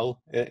VR as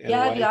well in a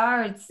Yeah, way.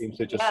 VR, it's Seems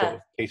to just sort yeah.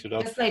 of petered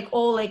Just off. like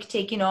all like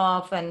taking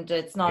off, and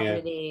it's not Yeah.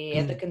 really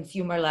at the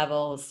consumer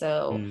level,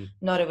 so Mm,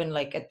 not even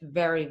like at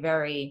very,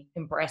 very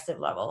impressive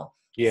level.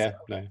 So yeah.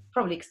 No.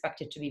 probably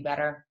expect it to be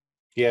better.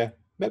 Yeah.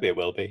 Maybe it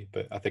will be,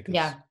 but I think it's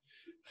Yeah.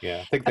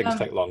 yeah. I think things Um,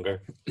 take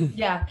longer.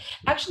 Yeah,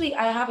 actually,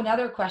 I have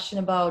another question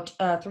about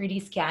 3D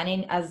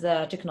scanning as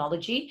a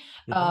technology,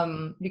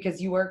 Hmm. because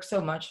you work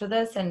so much with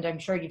this, and I'm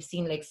sure you've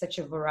seen like such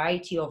a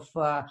variety of,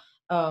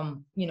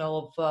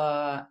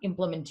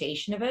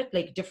 implementation of it,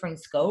 like different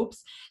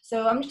scopes.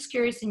 So I'm just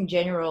curious in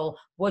general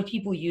what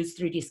people use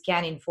 3D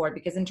scanning for,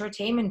 because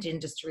entertainment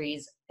industry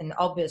is an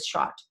obvious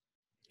shot,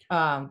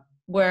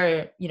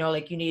 where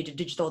like you need a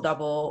digital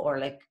double, or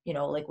like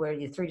like where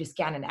you 3D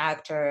scan an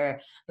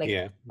actor, like.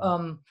 Yeah.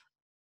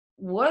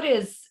 What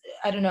is,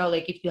 I don't know,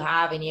 like if you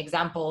have any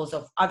examples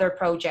of other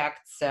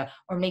projects,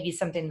 or maybe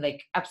something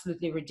like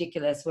absolutely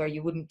ridiculous where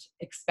you wouldn't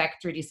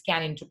expect 3D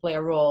scanning to play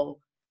a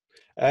role.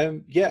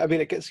 Yeah, I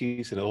mean, it gets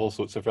used in all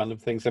sorts of random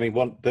things. I mean,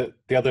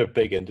 the other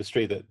big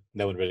industry that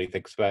no one really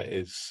thinks about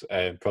is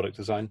product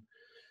design.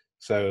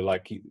 So,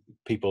 like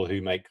people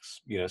who make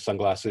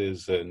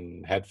sunglasses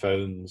and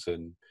headphones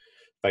and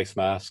face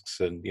masks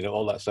and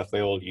all that stuff,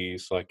 they all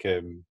use like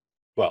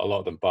well, a lot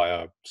of them buy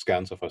our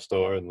scans off our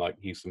store and like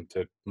use them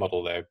to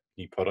model their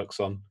new products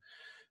on.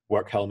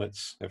 Work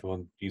helmets,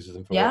 everyone uses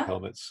them for work Yeah.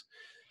 helmets.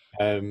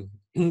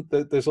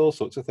 There's all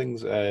sorts of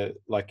things.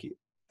 Like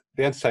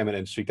the entertainment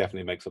industry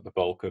definitely makes up the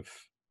bulk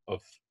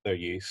of their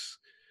use.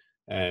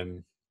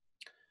 Um,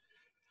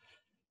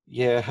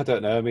 yeah, I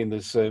don't know. I mean,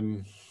 there's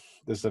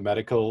the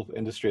medical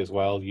industry as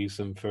well. Use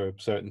them for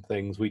certain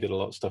things. We did a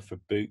lot of stuff for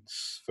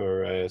boots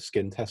for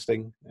skin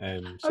testing.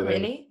 Oh, So they were,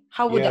 really?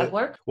 How would yeah. that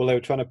work? Well, they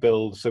were trying to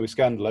build. So we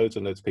scanned loads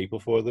and loads of people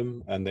for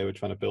them, and they were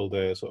trying to build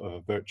a sort of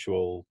a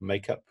virtual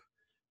makeup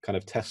kind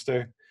of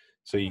tester.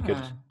 So you could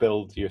Hmm.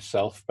 build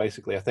yourself,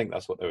 basically. I think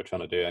that's what they were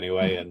trying to do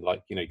anyway. Mhm. And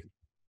like you could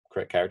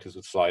create characters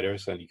with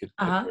sliders, and you could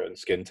pick Uh-huh. your own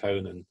skin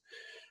tone, and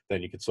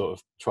then you could sort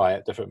of try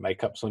out different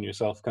makeups on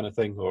yourself, kind of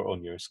thing, or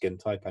on your skin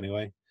type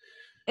anyway. Um,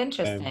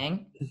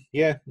 Interesting.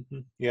 yeah,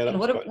 yeah, that And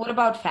was quite what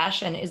about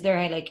fashion? Is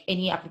there like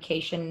any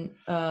application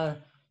to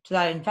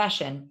that in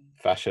fashion?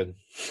 fashion.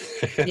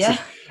 Yeah.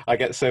 I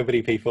get so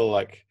many people,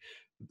 like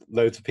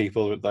loads of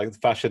people, with, like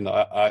fashion.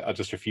 I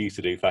just refuse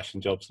to do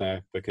fashion jobs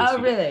now because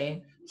Oh,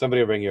 really?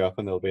 somebody will ring you up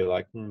and they'll be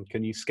like,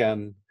 "Can you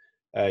scan,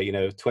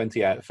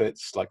 20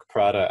 outfits, like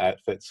Prada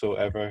outfits or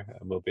whatever?"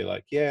 And we'll be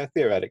like, "Yeah,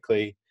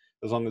 theoretically,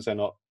 as long as they're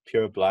not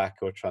pure black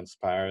or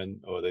transparent,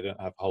 or they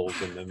don't have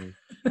holes in them,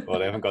 or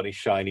they haven't got any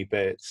shiny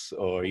bits,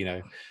 or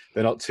they're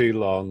not too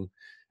long."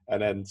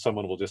 And then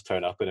someone will just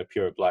turn up in a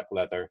pure black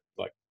leather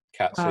like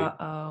catsuit,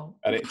 Uh-oh.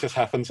 and it just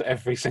happens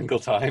every single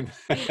time.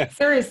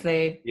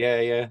 Seriously.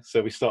 Yeah.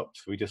 So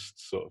we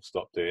just sort of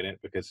stopped doing it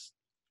because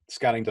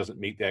scanning doesn't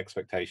meet the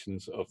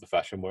expectations of the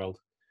fashion world,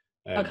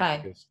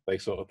 Okay. because they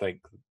sort of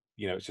think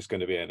it's just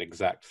going to be an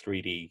exact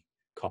 3D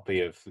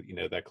copy of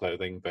their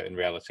clothing, but in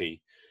reality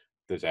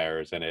there's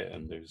errors in it,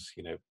 and there's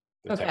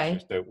the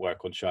textures Okay. don't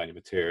work on shiny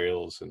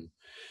materials, and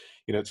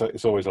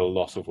it's always a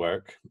lot of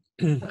work.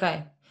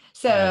 Okay.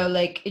 So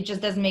like it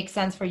just doesn't make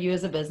sense for you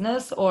as a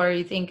business, or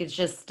you think it's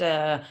just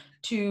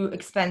too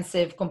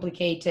expensive,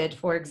 complicated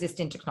for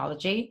existing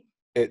technology?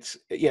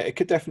 It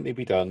could definitely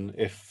be done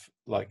if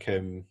like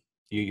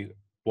you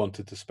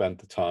wanted to spend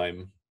the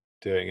time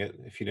doing it,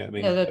 if you know what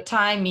I mean. The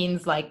time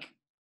means like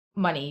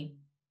money.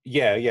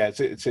 Yeah,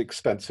 it's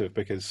expensive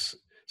because,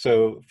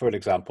 so for an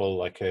example,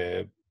 like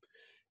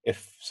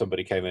if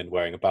somebody came in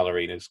wearing a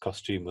ballerina's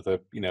costume with a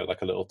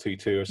like a little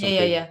tutu or Yeah, yeah,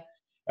 something, yeah.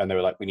 and they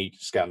were like, we need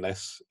to scan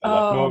this, and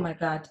like, Oh no, my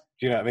God.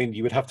 do you know what I mean?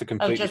 You would have to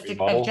completely I've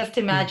remodel. just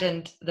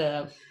imagined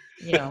the,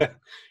 you know,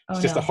 It's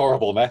oh just a no.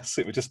 horrible mess.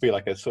 It would just be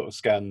like a sort of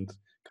scanned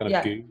kind of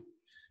Yeah. goo.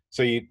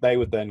 So they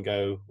would then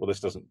go, well,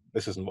 this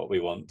isn't what we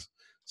want.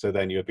 So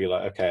then you would be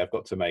like, okay, I've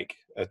got to make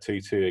a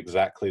tutu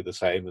exactly the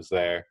same as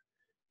their,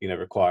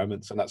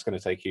 requirements, and that's going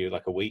to take you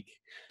like a week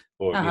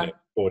or Uh-huh.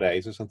 4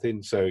 days or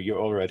something. So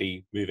you're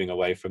already moving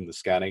away from the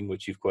scanning,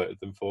 which you've quoted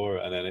them for,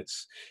 and then it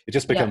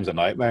just Yeah. becomes a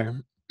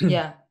nightmare.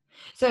 Yeah.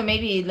 So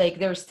maybe like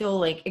there's still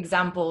like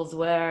examples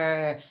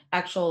where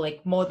actual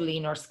like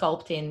modeling or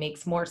sculpting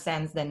makes more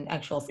sense than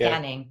actual Yeah,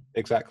 scanning.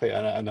 exactly.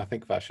 And I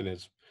think fashion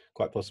is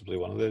quite possibly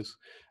one of those.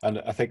 And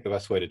I think the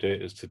best way to do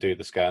it is to do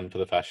the scan for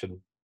the fashion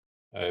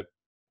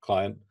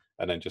client,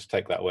 and then just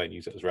take that away and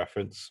use it as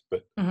reference.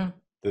 But Mm-hmm.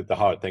 the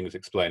hard thing is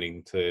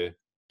explaining to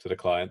the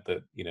client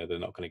that they're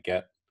not going to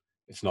get,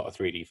 it's not a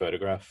 3D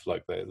photograph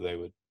like they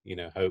would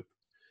hope.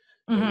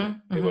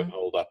 Mm-hmm. It won't Mm-hmm.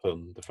 hold up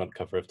on the front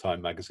cover of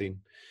Time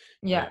magazine.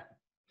 Yeah.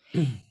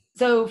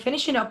 So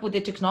finishing up with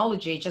the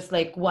technology, just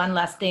like one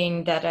last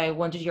thing that I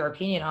wanted your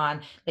opinion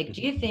on, like,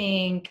 do you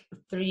think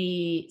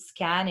 3D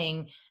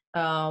scanning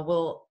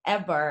will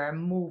ever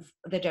move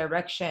the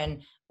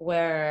direction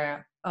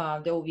where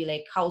there will be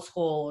like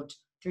household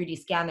 3D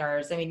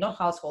scanners? I mean, not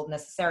household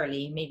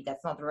necessarily, maybe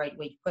that's not the right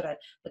way to put it,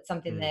 but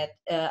something Mm.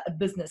 that a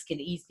business can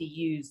easily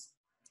use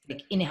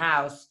like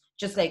in-house,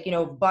 just like,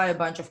 buy a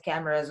bunch of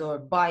cameras or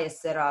buy a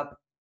setup,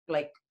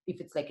 like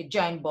if it's like a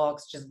giant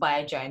box, just buy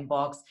a giant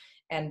box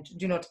and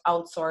do not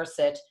outsource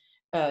it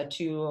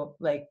to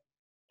like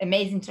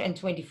amazing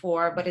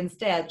Ten24, but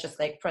instead just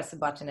like press a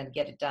button and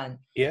get it done.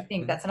 Yeah. I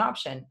think Mhm. that's an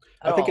option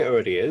at I think it all.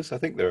 already is. I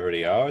think there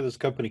already are. There's a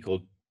company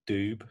called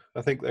Doob,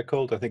 I think they're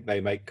called. I think they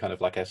make kind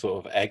of like a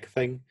sort of egg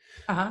thing.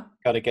 Uh-huh.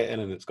 Kind of get in,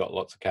 and it's got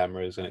lots of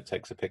cameras, and it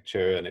takes a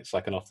picture, and it's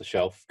like an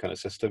off-the-shelf kind of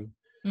system.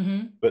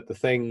 Mm-hmm. But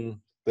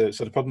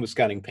the problem with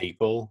scanning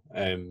people,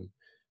 the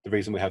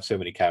reason we have so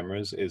many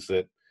cameras is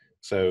that,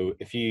 so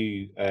if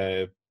you,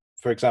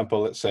 for example,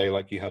 let's say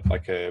like you had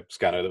like a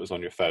scanner that was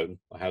on your phone,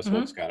 a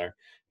household Mm-hmm. scanner,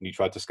 and you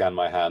tried to scan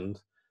my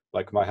hand,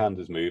 like my hand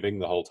is moving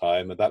the whole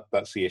time, and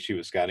that's the issue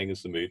with scanning,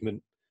 is the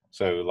movement.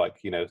 So like,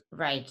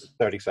 Right.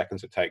 30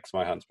 seconds it takes,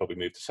 my hand's probably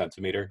moved a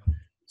centimeter.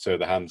 So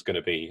the hand's going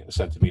to be a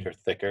centimeter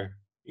thicker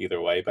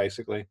either way,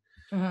 basically.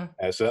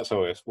 Mm-hmm. So that's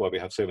always why we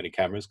have so many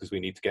cameras, because we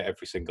need to get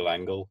every single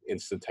angle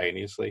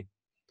instantaneously.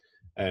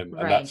 And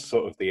that's Right.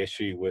 sort of the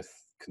issue with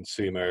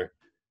consumer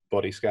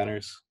body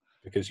scanners,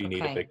 because you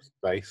need a Okay. big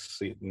space.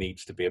 So it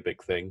needs to be a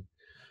big thing.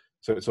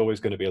 So it's always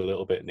going to be a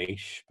little bit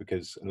niche,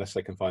 because unless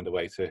they can find a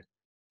way to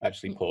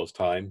actually pause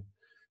time,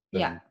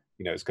 Yeah.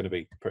 then it's going to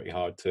be pretty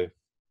hard to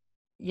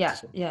Yeah.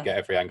 sort of Yeah. get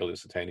every angle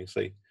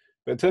instantaneously.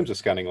 But in terms of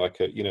scanning like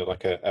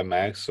a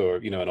mouse or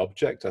an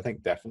object, I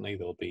think definitely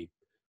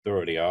there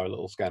already are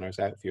little scanners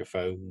out for your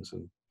phones,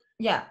 and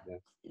Yeah. yeah,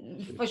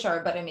 For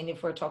sure. But I mean,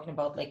 if we're talking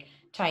about like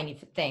tiny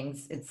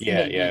things, it's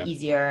yeah, maybe yeah,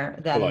 easier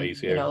a lot than,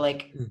 easier.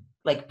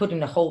 like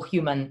putting a whole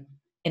human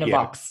in a Yeah,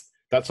 box.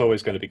 that's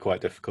always going to be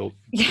quite difficult,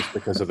 Yeah. just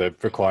because of the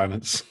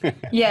requirements.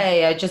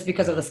 Yeah, just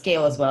because of the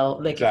scale as well.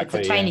 Like if it's a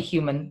Exactly. tiny Yeah,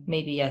 human,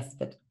 maybe yes,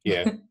 but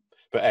yeah.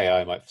 But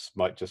AI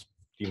might just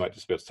you might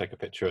just be able to take a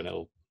picture and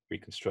it'll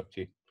reconstruct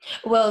you.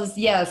 well,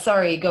 yeah,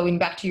 sorry, going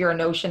back to your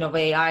notion of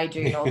AI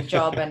doing all the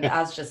job and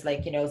us just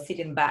like,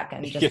 sitting back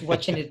and just Yeah.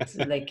 watching it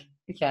like,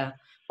 yeah,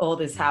 all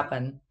this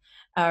happen.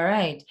 All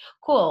right,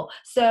 cool.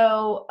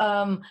 So,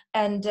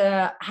 and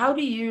how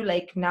do you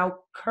like now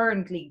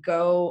currently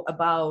go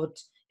about,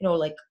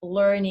 like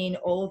learning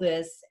all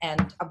this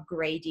and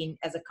upgrading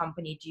as a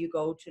company? Do you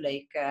go to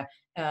like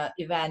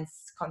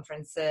events,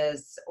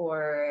 conferences,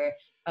 or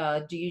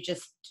do you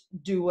just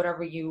do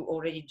whatever you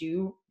already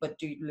do, but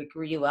do like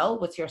really well?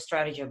 What's your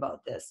strategy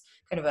about this?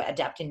 Kind of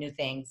adapting new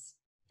things.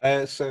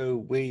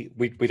 So we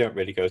don't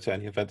really go to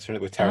any events. We're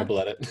Uh-huh. terrible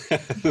at it.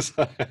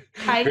 So,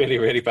 Hi. really,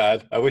 really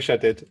bad. I wish I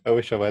did. I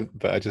wish I went,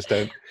 but I just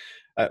don't.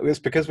 It's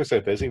because we're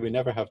so busy. We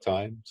never have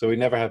time. So we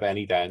never have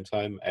any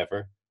downtime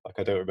ever. Like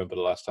I don't remember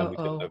the last time we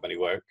didn't have Uh-oh. any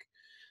work.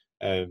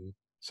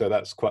 So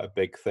that's quite a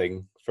big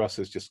thing for us,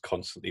 is just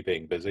constantly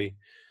being busy.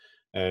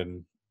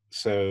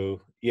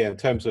 So yeah, in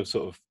terms of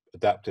sort of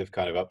adaptive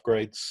kind of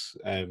upgrades,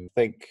 I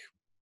think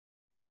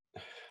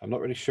I'm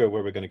not really sure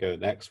where we're going to go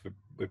next.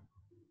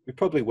 We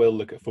probably will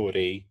look at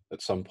 4D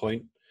at some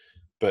point,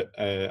 but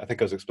I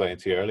think I was explaining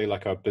to you earlier,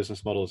 like our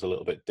business model is a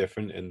little bit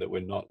different in that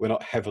we're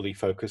not heavily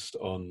focused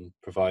on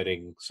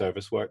providing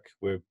service work.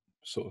 We're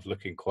sort of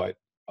looking quite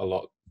a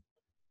lot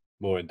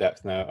more in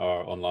depth now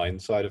our online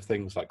side of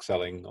things, like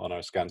selling on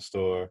our scan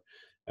store.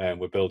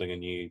 We're building a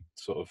new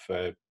sort of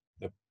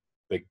a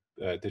big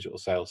digital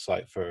sales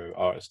site for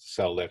artists to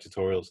sell their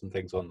tutorials and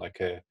things on, like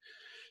a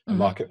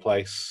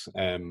marketplace.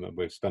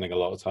 We're spending a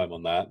lot of time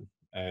on that.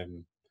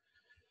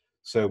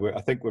 So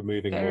I think we're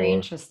moving Very more.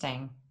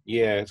 interesting.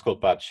 Yeah, it's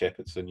called Bad Ship.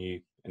 It's a new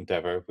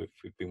endeavor.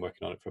 We've been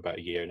working on it for about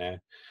a year now.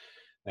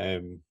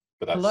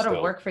 But that's A lot still,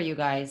 of work for you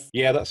guys.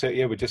 Yeah, that's it.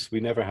 Yeah, we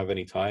never have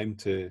any time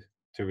to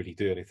really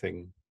do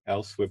anything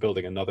else. We're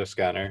building another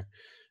scanner,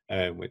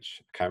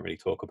 which I can't really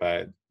talk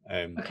about.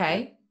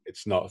 Okay.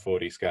 It's not a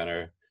 4D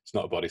scanner. It's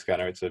not a body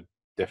scanner. It's an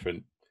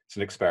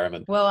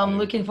experiment. Well, I'm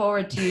looking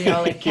forward to,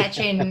 like Yeah.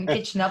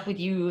 catching up with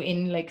you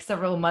in like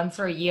several months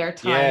or a year Yeah,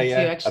 time to I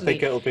think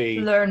actually it'll be.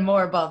 learn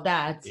more about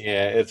that.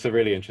 Yeah, it's a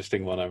really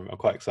interesting one. I'm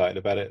quite excited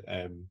about it.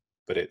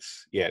 But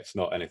it's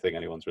not anything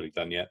anyone's really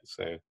done yet.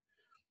 So.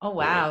 Oh,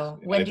 wow.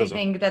 And When it do you doesn't.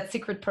 think that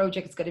secret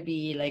project is going to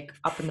be like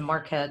up in the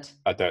market?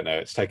 I don't know.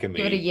 It's taken me.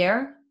 Give it a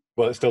year?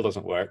 Well, it still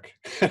doesn't work.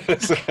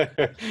 So,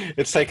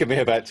 it's taken me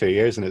about 2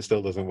 years and it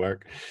still doesn't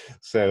work.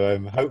 So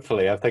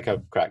hopefully, I think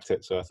I've cracked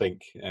it. So I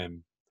think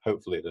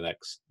hopefully the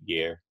next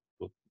year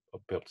I'll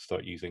be able to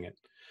start using it.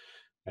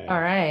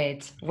 All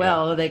right.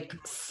 Well, like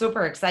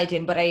super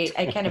exciting, but I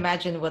can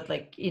imagine what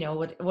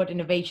what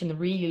innovation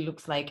really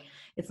looks like.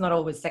 It's not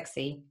always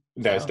sexy.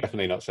 No, it's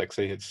definitely not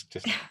sexy. It's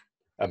just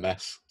a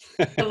mess.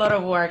 A lot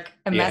of work,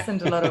 a mess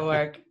and a lot of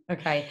work.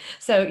 Okay.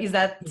 So is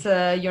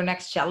that your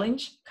next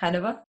challenge, kind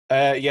of a?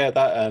 Yeah,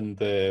 that and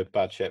the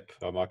Bad Ship,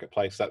 our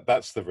marketplace.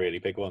 That's the really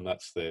big one.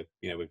 That's the,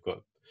 we've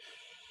got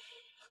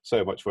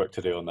so much work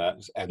to do on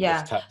that.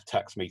 Endless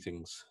tax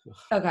meetings.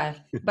 Okay.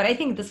 But I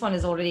think this one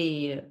is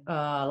already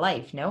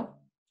live, no?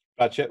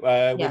 Bad Ship.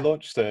 We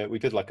launched, we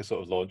did like a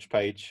sort of launch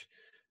page.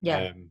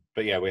 Yeah.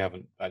 But yeah, we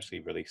haven't actually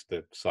released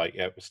the site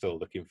yet. We're still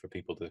looking for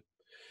people to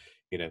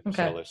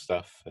sell their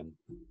stuff, and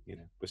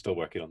we're still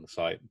working on the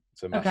site.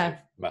 It's a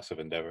massive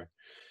endeavor.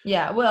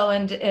 Yeah, well,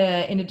 and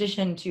in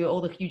addition to all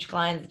the huge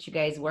clients that you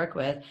guys work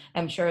with,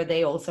 I'm sure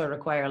they also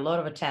require a lot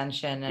of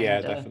attention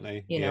and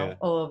definitely.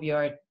 all of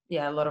your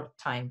a lot of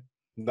time.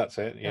 That's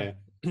it. Yeah.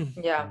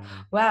 Yeah.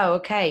 Wow.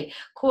 Okay.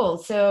 Cool.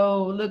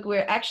 So look,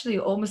 we're actually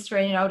almost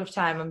running out of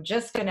time. I'm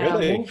just gonna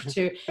move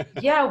to.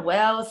 Yeah.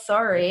 Well,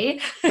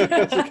 sorry.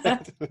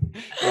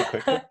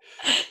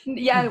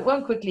 Yeah,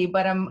 one quickly,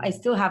 but I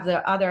still have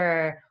the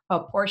other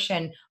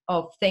portion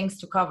of things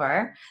to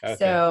cover. Okay.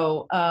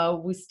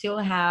 So we still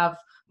have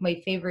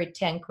my favorite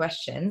 10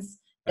 questions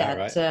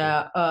that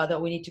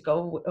that we need to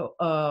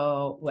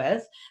go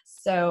with.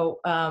 So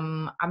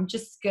I'm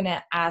just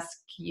gonna ask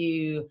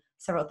you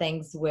several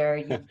things where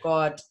you've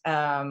got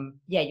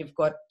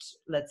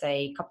let's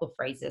say a couple of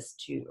phrases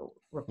to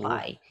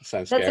reply. Ooh,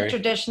 sounds That's scary. A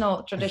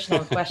traditional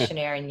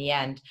questionnaire in the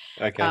end.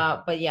 Okay.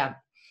 But yeah.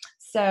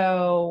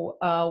 So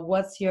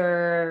what's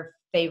your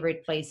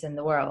favorite place in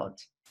the world?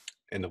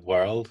 In the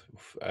world?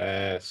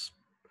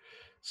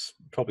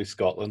 Probably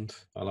Scotland.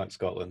 I like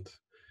Scotland.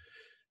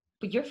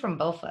 But you're from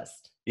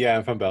Belfast. Yeah,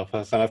 I'm from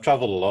Belfast, and I've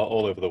traveled a lot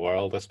all over the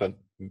world. I spent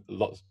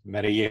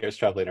many years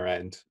traveling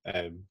around.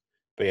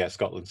 But yeah,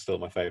 Scotland's still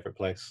my favorite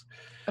place.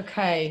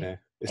 Okay.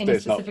 Any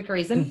specific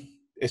reason?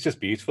 It's just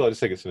beautiful. I just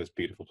think it's the most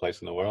beautiful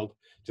place in the world.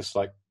 Just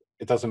like,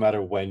 it doesn't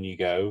matter when you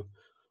go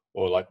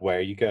or like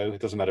where you go.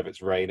 It doesn't matter if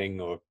it's raining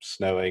or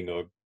snowing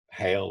or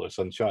hail or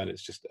sunshine.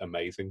 It's just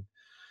amazing.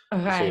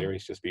 Okay. The scenery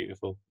is just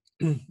beautiful.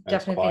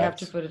 Definitely have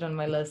to put it on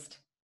my list.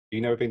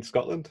 You never been to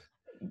Scotland?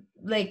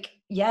 Like,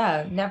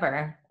 yeah,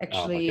 never.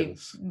 Actually,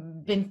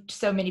 been to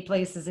so many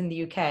places in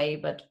the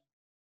UK, but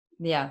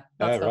yeah,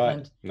 not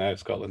Scotland. Right. No,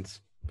 Scotland's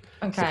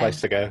it's the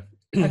place to go.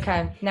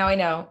 Okay, now I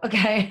know.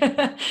 Okay.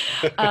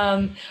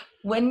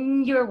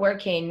 When you're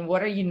working,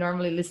 what are you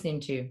normally listening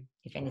to,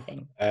 if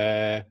anything?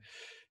 A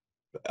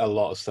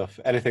lot of stuff.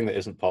 Anything that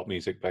isn't pop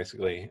music,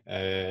 basically.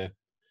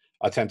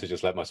 I tend to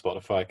just let my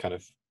Spotify kind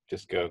of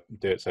just go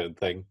do its own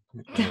thing.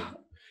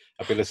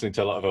 I've been listening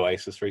to a lot of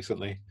Oasis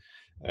recently.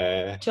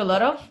 To a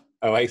lot of?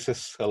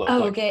 Oasis. A lot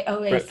of okay,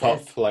 Oasis.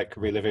 Britpop, like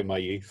reliving my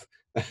youth.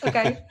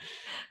 Okay.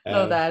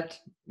 Love that.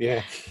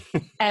 Yeah.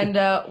 And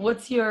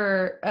what's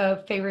your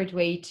favorite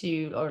way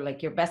to, or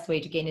like your best way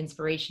to gain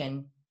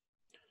inspiration?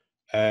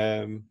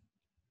 I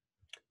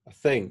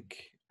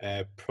think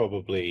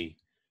probably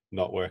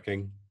not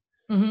working.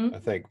 Mm-hmm. I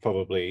think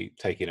probably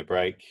taking a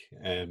break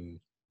and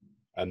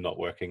not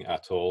working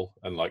at all,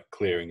 and like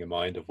clearing your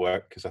mind of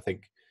work. Because I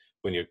think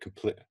when you're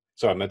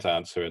sorry, I meant to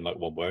answer in like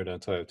one word.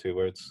 Don't I have 2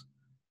 words?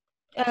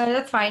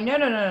 That's fine. No.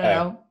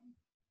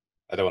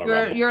 I don't want to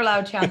ramble. You're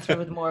allowed to answer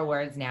with more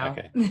words now.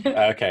 Okay.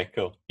 Okay,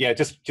 cool. Yeah,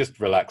 just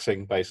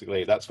relaxing,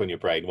 basically. That's when your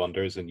brain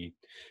wanders and you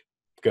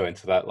go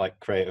into that like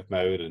creative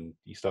mode and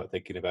you start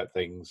thinking about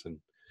things and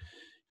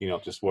you're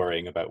not just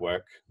worrying about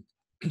work.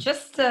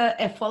 Just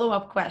a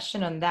follow-up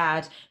question on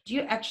that. Do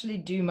you actually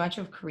do much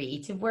of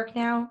creative work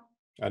now?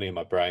 Only in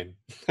my brain.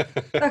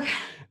 Okay.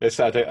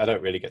 I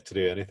don't really get to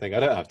do anything. I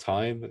don't have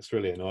time. It's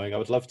really annoying. I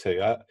would love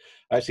to.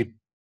 I actually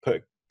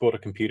bought a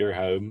computer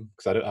home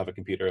because I don't have a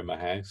computer in my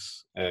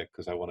house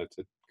because I wanted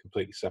to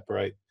completely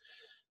separate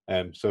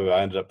So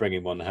I ended up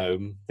bringing one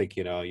home,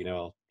 thinking,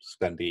 I'll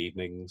spend the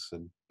evenings,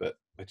 but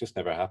it just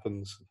never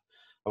happens.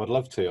 I would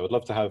love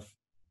to have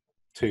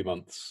 2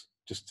 months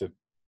just to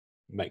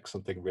make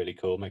something really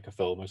cool, make a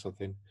film or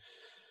something.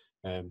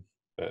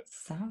 But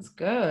sounds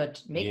good.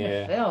 Making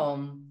a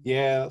film.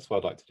 Yeah, that's what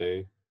I'd like to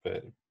do,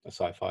 but a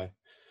sci-fi.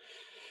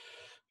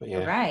 But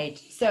yeah. Right.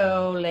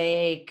 So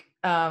with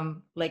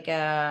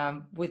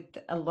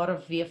a lot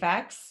of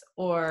VFX,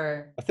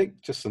 or I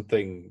think just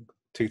something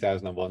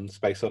 2001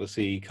 Space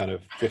Odyssey, kind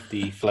of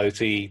 50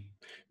 floaty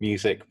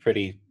music,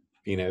 pretty,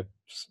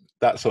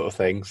 that sort of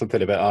thing,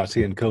 something a bit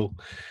arty and cool.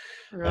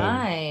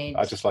 Right.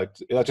 I just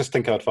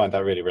think I'd find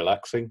that really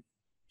relaxing,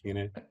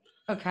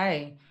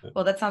 Okay.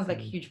 Well, that sounds like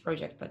a huge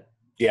project, but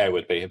yeah,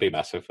 it'd be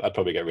massive. I'd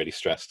probably get really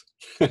stressed.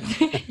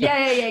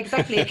 yeah,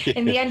 exactly.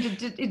 In the end,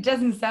 it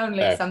doesn't sound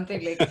like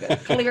something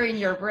like clear in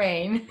your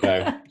brain.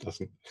 No, it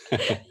doesn't.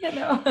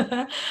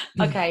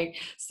 Okay,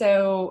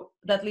 so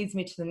that leads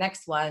me to the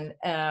next one.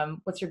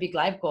 What's your big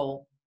life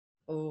goal?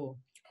 Oh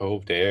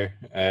dear.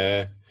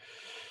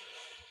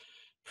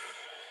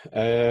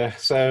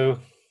 So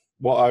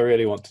what I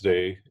really want to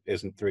do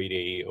isn't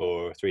 3D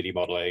or 3D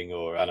modeling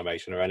or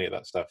animation or any of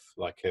that stuff.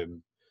 Like,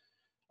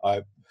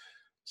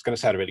 it's going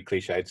to sound really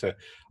cliched. So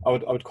I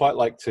would quite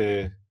like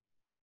to,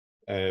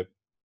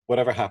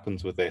 whatever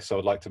happens with this, I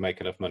would like to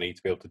make enough money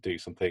to be able to do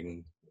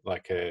something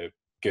like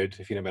good,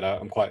 if you know what I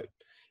mean. I'm quite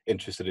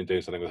interested in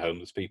doing something with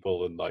homeless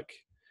people, and like,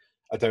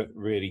 I don't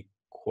really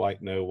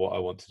quite know what I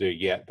want to do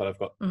yet, but I've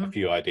got a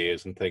few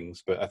ideas and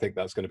things, but I think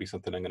that's going to be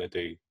something I'm going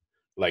to do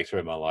later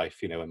in my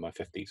life, in my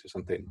 50s or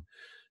something.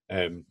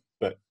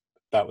 But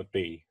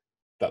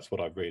that's what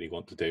I really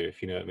want to do,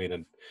 if you know what I mean.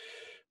 And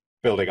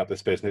building up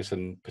this business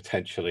and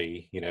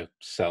potentially,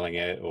 selling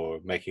it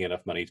or making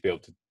enough money to be able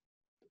to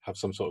have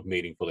some sort of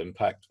meaningful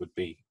impact would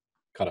be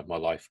kind of my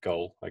life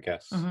goal, I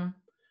guess. Mm-hmm.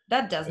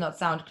 That does not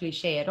sound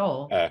cliche at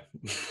all. But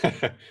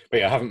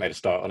yeah, I haven't made a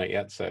start on it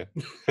yet, so.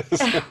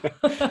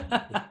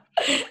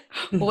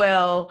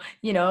 Well,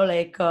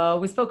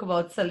 we spoke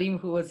about Salim,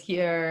 who was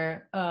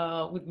here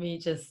with me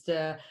just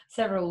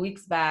several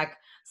weeks back.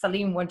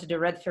 Salim wanted a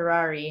red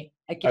Ferrari.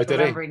 I keep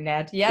remembering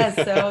that. Yes,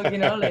 so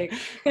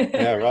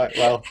yeah, right.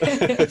 Well,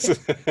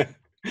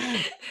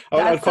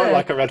 I'd quite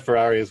like a red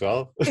Ferrari as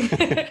well.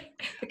 It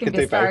can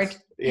be a start.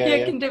 Yeah,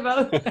 you can do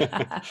both.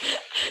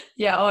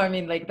 Yeah, I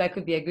mean, that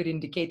could be a good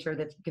indicator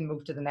that you can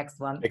move to the next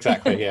one.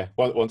 Exactly. Yeah.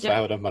 Once I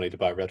have enough money to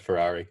buy a red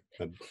Ferrari.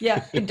 Then...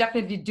 yeah, you can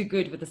definitely do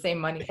good with the same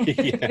money.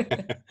 Yeah.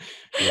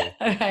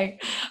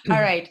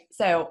 All right.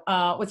 So,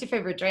 what's your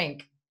favorite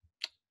drink?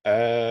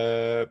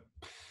 I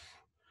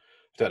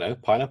don't know.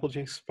 Pineapple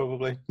juice,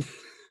 probably.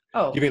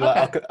 Oh, you mean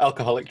like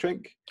alcoholic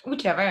drink?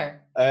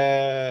 Whichever.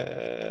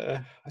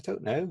 I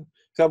don't know.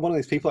 So I'm one of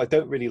these people. I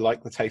don't really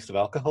like the taste of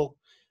alcohol,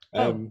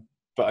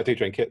 but I do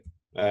drink it.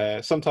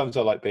 Sometimes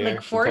I like beer.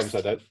 Sometimes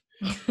I don't.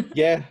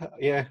 Yeah.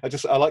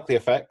 I like the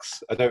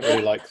effects. I don't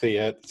really like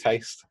the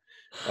taste.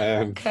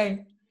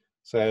 Okay.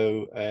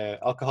 So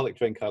alcoholic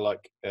drink, I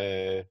like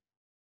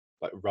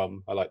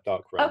rum. I like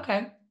dark rum.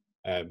 Okay.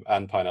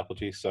 And pineapple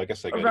juice. So I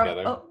guess they go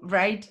together. Oh,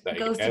 right.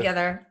 Goes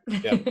together.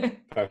 Yeah.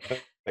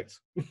 Perfect.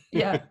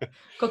 Yeah.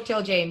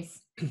 Cocktail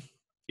James.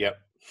 Yep.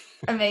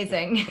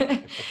 Amazing.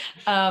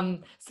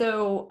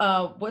 So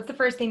what's the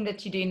first thing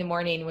that you do in the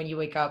morning when you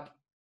wake up?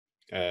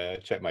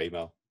 Check my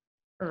email.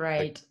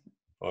 Right.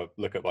 Or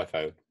look at my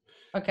phone.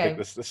 Okay. I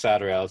think the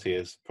sad reality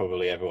is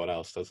probably everyone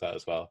else does that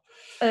as well.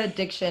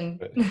 Addiction.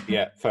 But,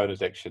 yeah, phone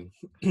addiction.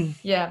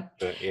 Yeah.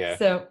 But, yeah.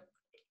 So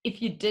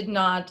if you did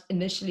not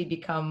initially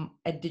become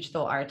a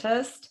digital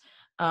artist,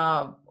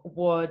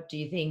 what do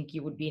you think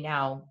you would be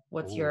now?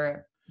 What's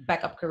your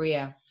backup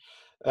career?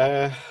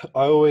 I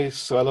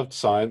loved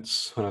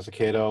science when I was a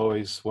kid. I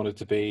always wanted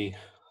to be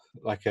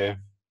I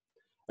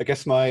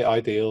guess my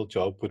ideal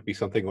job would be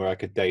something where I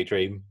could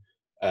daydream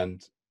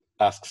and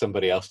ask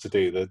somebody else to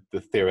do the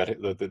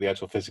theoretical, the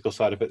actual physical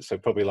side of it. So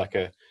probably like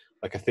a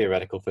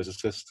theoretical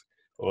physicist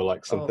or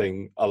like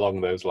something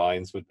along those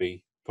lines would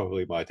be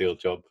probably my ideal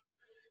job.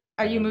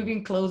 Are you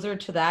moving closer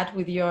to that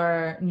with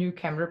your new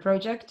camera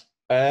project?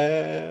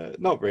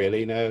 Not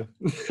really, no.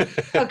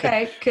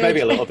 Okay, good.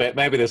 Maybe a little bit.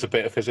 Maybe there's a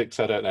bit of physics.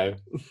 I don't know.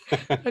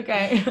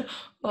 Okay.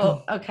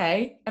 Well,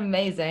 okay.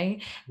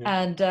 Amazing.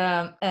 Yeah. And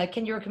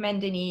can you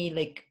recommend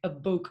any, a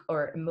book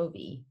or a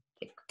movie?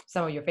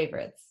 Some of your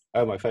favorites?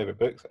 Oh, my favorite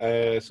books.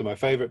 So my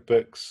favorite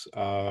books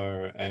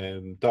are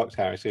Dark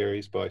Tower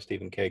series by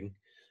Stephen King.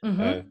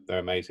 Mm-hmm. They're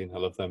amazing. I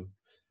love them.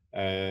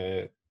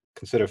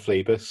 Consider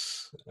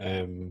Phoebus.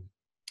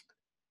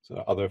 So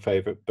other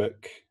favorite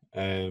book.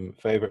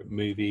 Favorite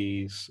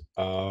movies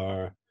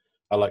are,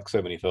 I like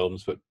so many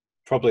films, but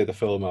probably the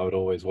film I would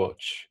always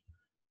watch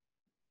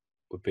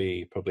would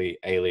be probably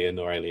Alien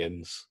or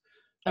Aliens.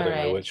 I don't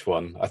know which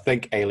one. I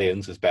think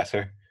Aliens is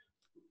better.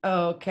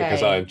 Okay.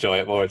 Because I enjoy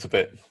it more. It's a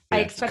bit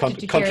I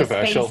expected to hear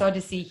Space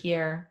Odyssey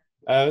here.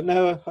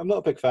 No, I'm not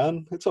a big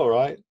fan. It's all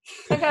right.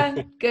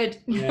 Okay, good.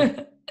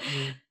 Yeah.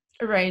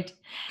 Right.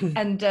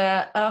 And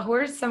who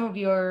are some of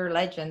your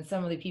legends,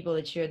 some of the people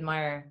that you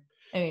admire?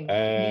 I mean, in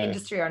the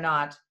industry or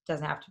not,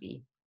 Doesn't have to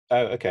be.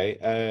 Oh,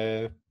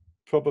 okay.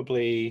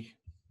 Probably.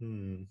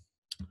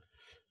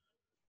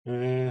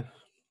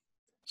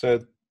 So,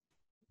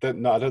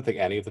 no, I don't think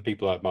any of the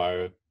people I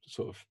admire are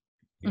sort of,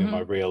 my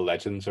real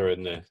legends are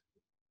in the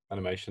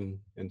animation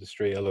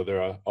industry. Although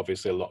there are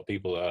obviously a lot of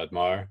people that I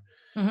admire.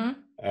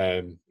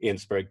 Ian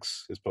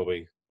Spriggs is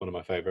probably one of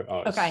my favorite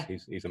artists. Okay.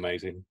 He's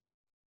amazing.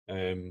 But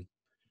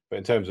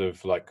in terms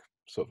of like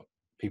sort of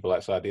people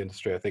outside the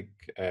industry, I think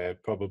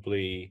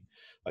probably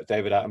like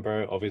David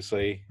Attenborough,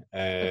 obviously.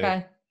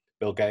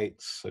 Bill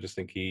Gates. I just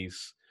think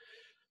he's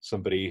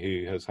somebody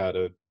who has had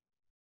a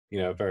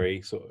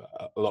very sort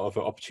of a lot of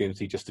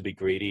opportunity just to be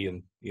greedy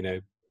and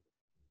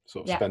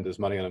sort of spend his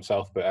money on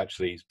himself, but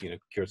actually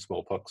cured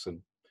smallpox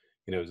and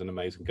is an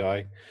amazing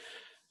guy.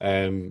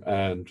 And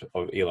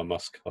Elon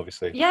Musk,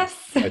 obviously.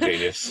 Yes, a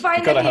genius.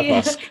 Finally. You gotta have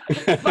Musk.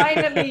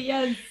 Finally,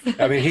 yes.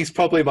 I mean, he's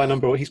probably my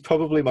number one. He's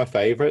probably my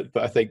favorite,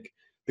 but I think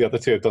the other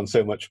two have done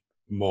so much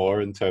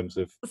more in terms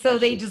of. So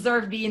they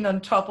deserve being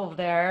on top of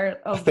the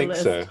list. I think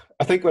so.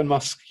 I think when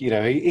Musk,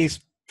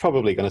 he's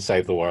probably going to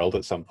save the world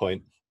at some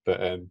point,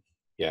 but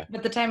yeah.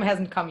 But the time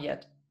hasn't come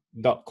yet.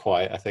 Not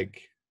quite, I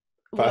think.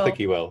 But I think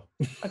he will.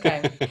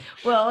 Okay.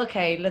 Well,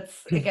 okay.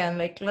 Let's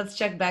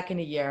check back in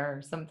a year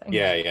or something.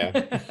 Yeah.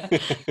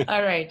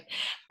 All right.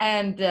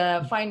 And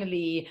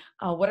finally,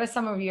 what are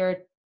some of the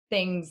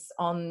things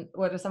on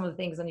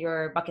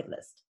your bucket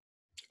list?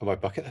 On my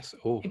bucket list?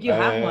 Oh, if you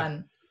have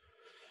one.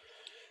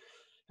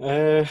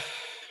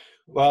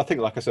 Well, I think,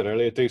 like I said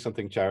earlier, do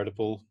something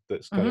charitable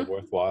that's kind of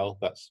worthwhile.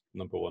 That's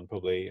number one,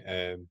 probably.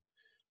 I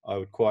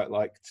would quite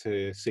like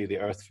to see the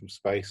Earth from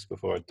space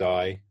before I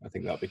die. I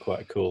think that'd be quite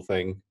a cool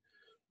thing.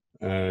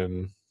 We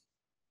can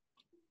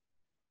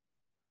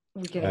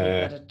leave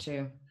that at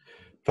 2.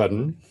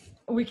 Pardon?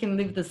 We can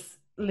leave this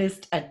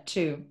list at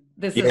 2.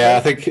 I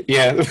think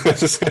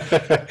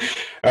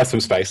Earth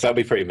from space. That'd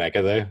be pretty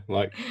mega, though.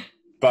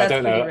 But I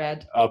don't know.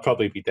 Rad. I'll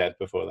probably be dead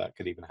before that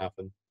could even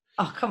happen.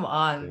 Oh, come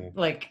on!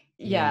 That's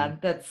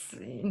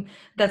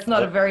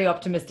not a very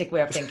optimistic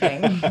way of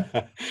thinking.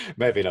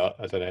 Maybe not.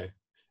 I don't know.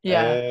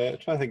 Yeah.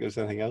 Trying to think if there's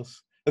anything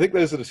else. I think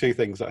those are the 2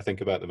 things that I think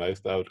about the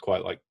most that I would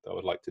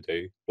like to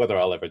do. Whether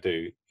I'll ever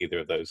do either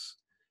of those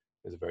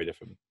is a very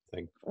different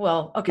thing.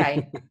 Well,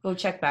 okay. We'll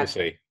check back. We'll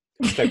see.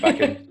 Check back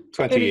in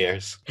 20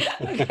 years.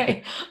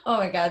 Okay. Oh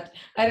my God.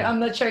 I'm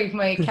not sure if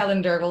my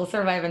calendar will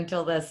survive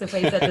until this, if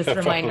I set this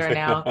reminder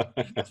now.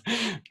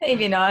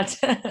 Maybe not.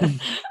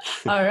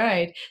 All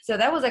right. So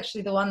that was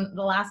actually the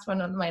last one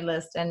on my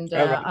list. And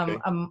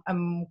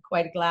I'm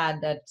quite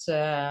glad that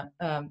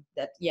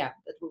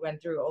we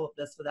went through all of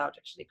this without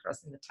actually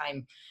crossing the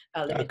time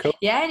limit. Cool.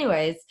 Yeah.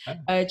 Anyways,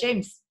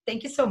 James,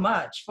 thank you so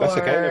much for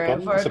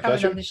coming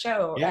on the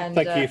show. Yeah, and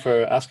thank you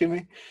for asking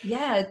me.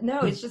 Yeah, no,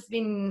 it's just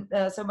been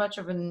so much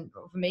of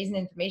amazing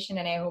information,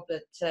 and I hope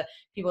that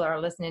people are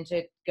listening to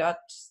it got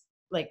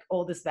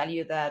all this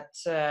value that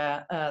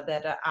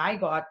I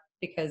got,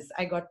 because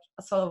I got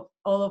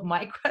all of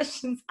my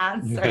questions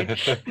answered.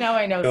 Now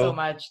I know too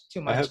much.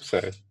 I hope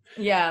so.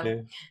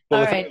 Yeah.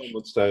 Well,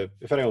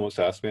 if anyone wants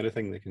to ask me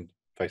anything, they can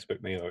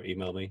Facebook me or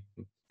email me.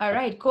 All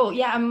right, cool.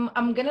 Yeah,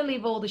 I'm gonna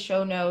leave all the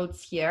show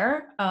notes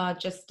here,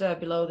 just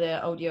below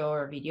the audio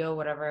or video,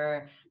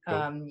 whatever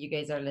you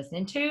guys are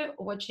listening to,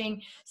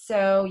 watching.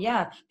 So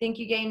yeah, thank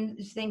you,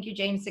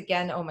 James,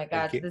 again. Oh my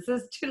God, this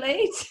is too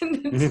late.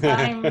 It's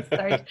time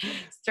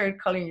start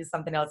calling you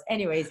something else.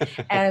 Anyways,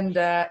 and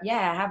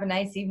have a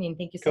nice evening.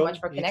 Thank you so much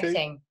for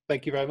connecting.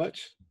 Thank you very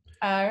much.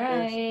 All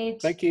right.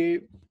 Thank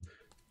you.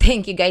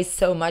 Thank you guys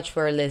so much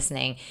for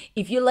listening.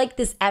 If you like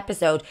this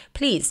episode,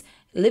 please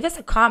leave us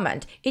a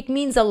comment. It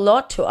means a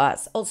lot to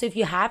us. Also, if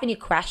you have any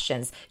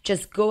questions,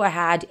 just go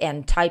ahead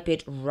and type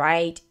it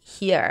right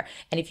here.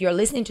 And if you're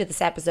listening to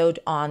this episode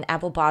on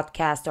Apple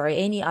Podcast or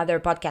any other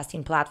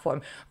podcasting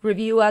platform,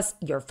 review us.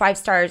 Your 5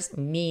 stars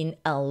mean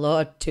a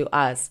lot to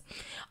us.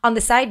 On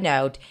the side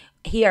note,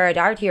 here at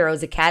Art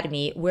Heroes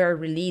Academy, we're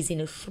releasing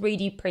a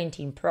 3D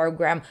printing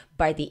program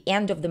by the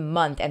end of the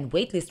month, and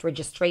waitlist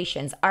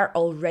registrations are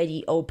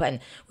already open.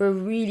 We're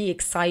really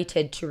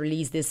excited to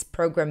release this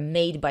program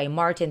made by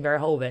Martin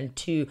Verhoeven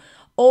to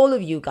all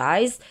of you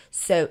guys.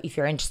 So if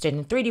you're interested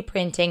in 3D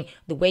printing,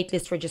 the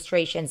waitlist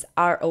registrations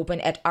are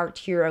open at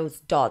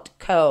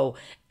artheroes.co,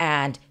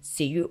 and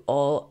see you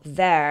all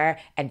there,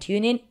 and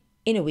tune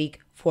in a week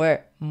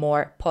for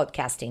more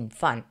podcasting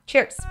fun.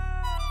 Cheers.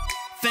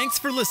 Thanks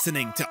for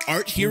listening to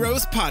Art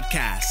Heroes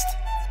Podcast.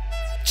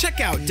 Check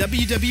out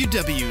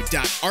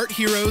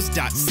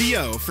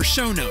www.artheroes.co for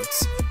show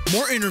notes,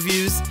 more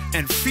interviews,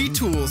 and free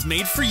tools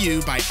made for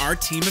you by our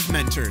team of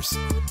mentors.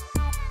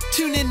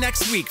 Tune in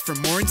next week for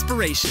more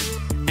inspiration,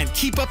 and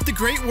keep up the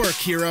great work,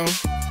 hero.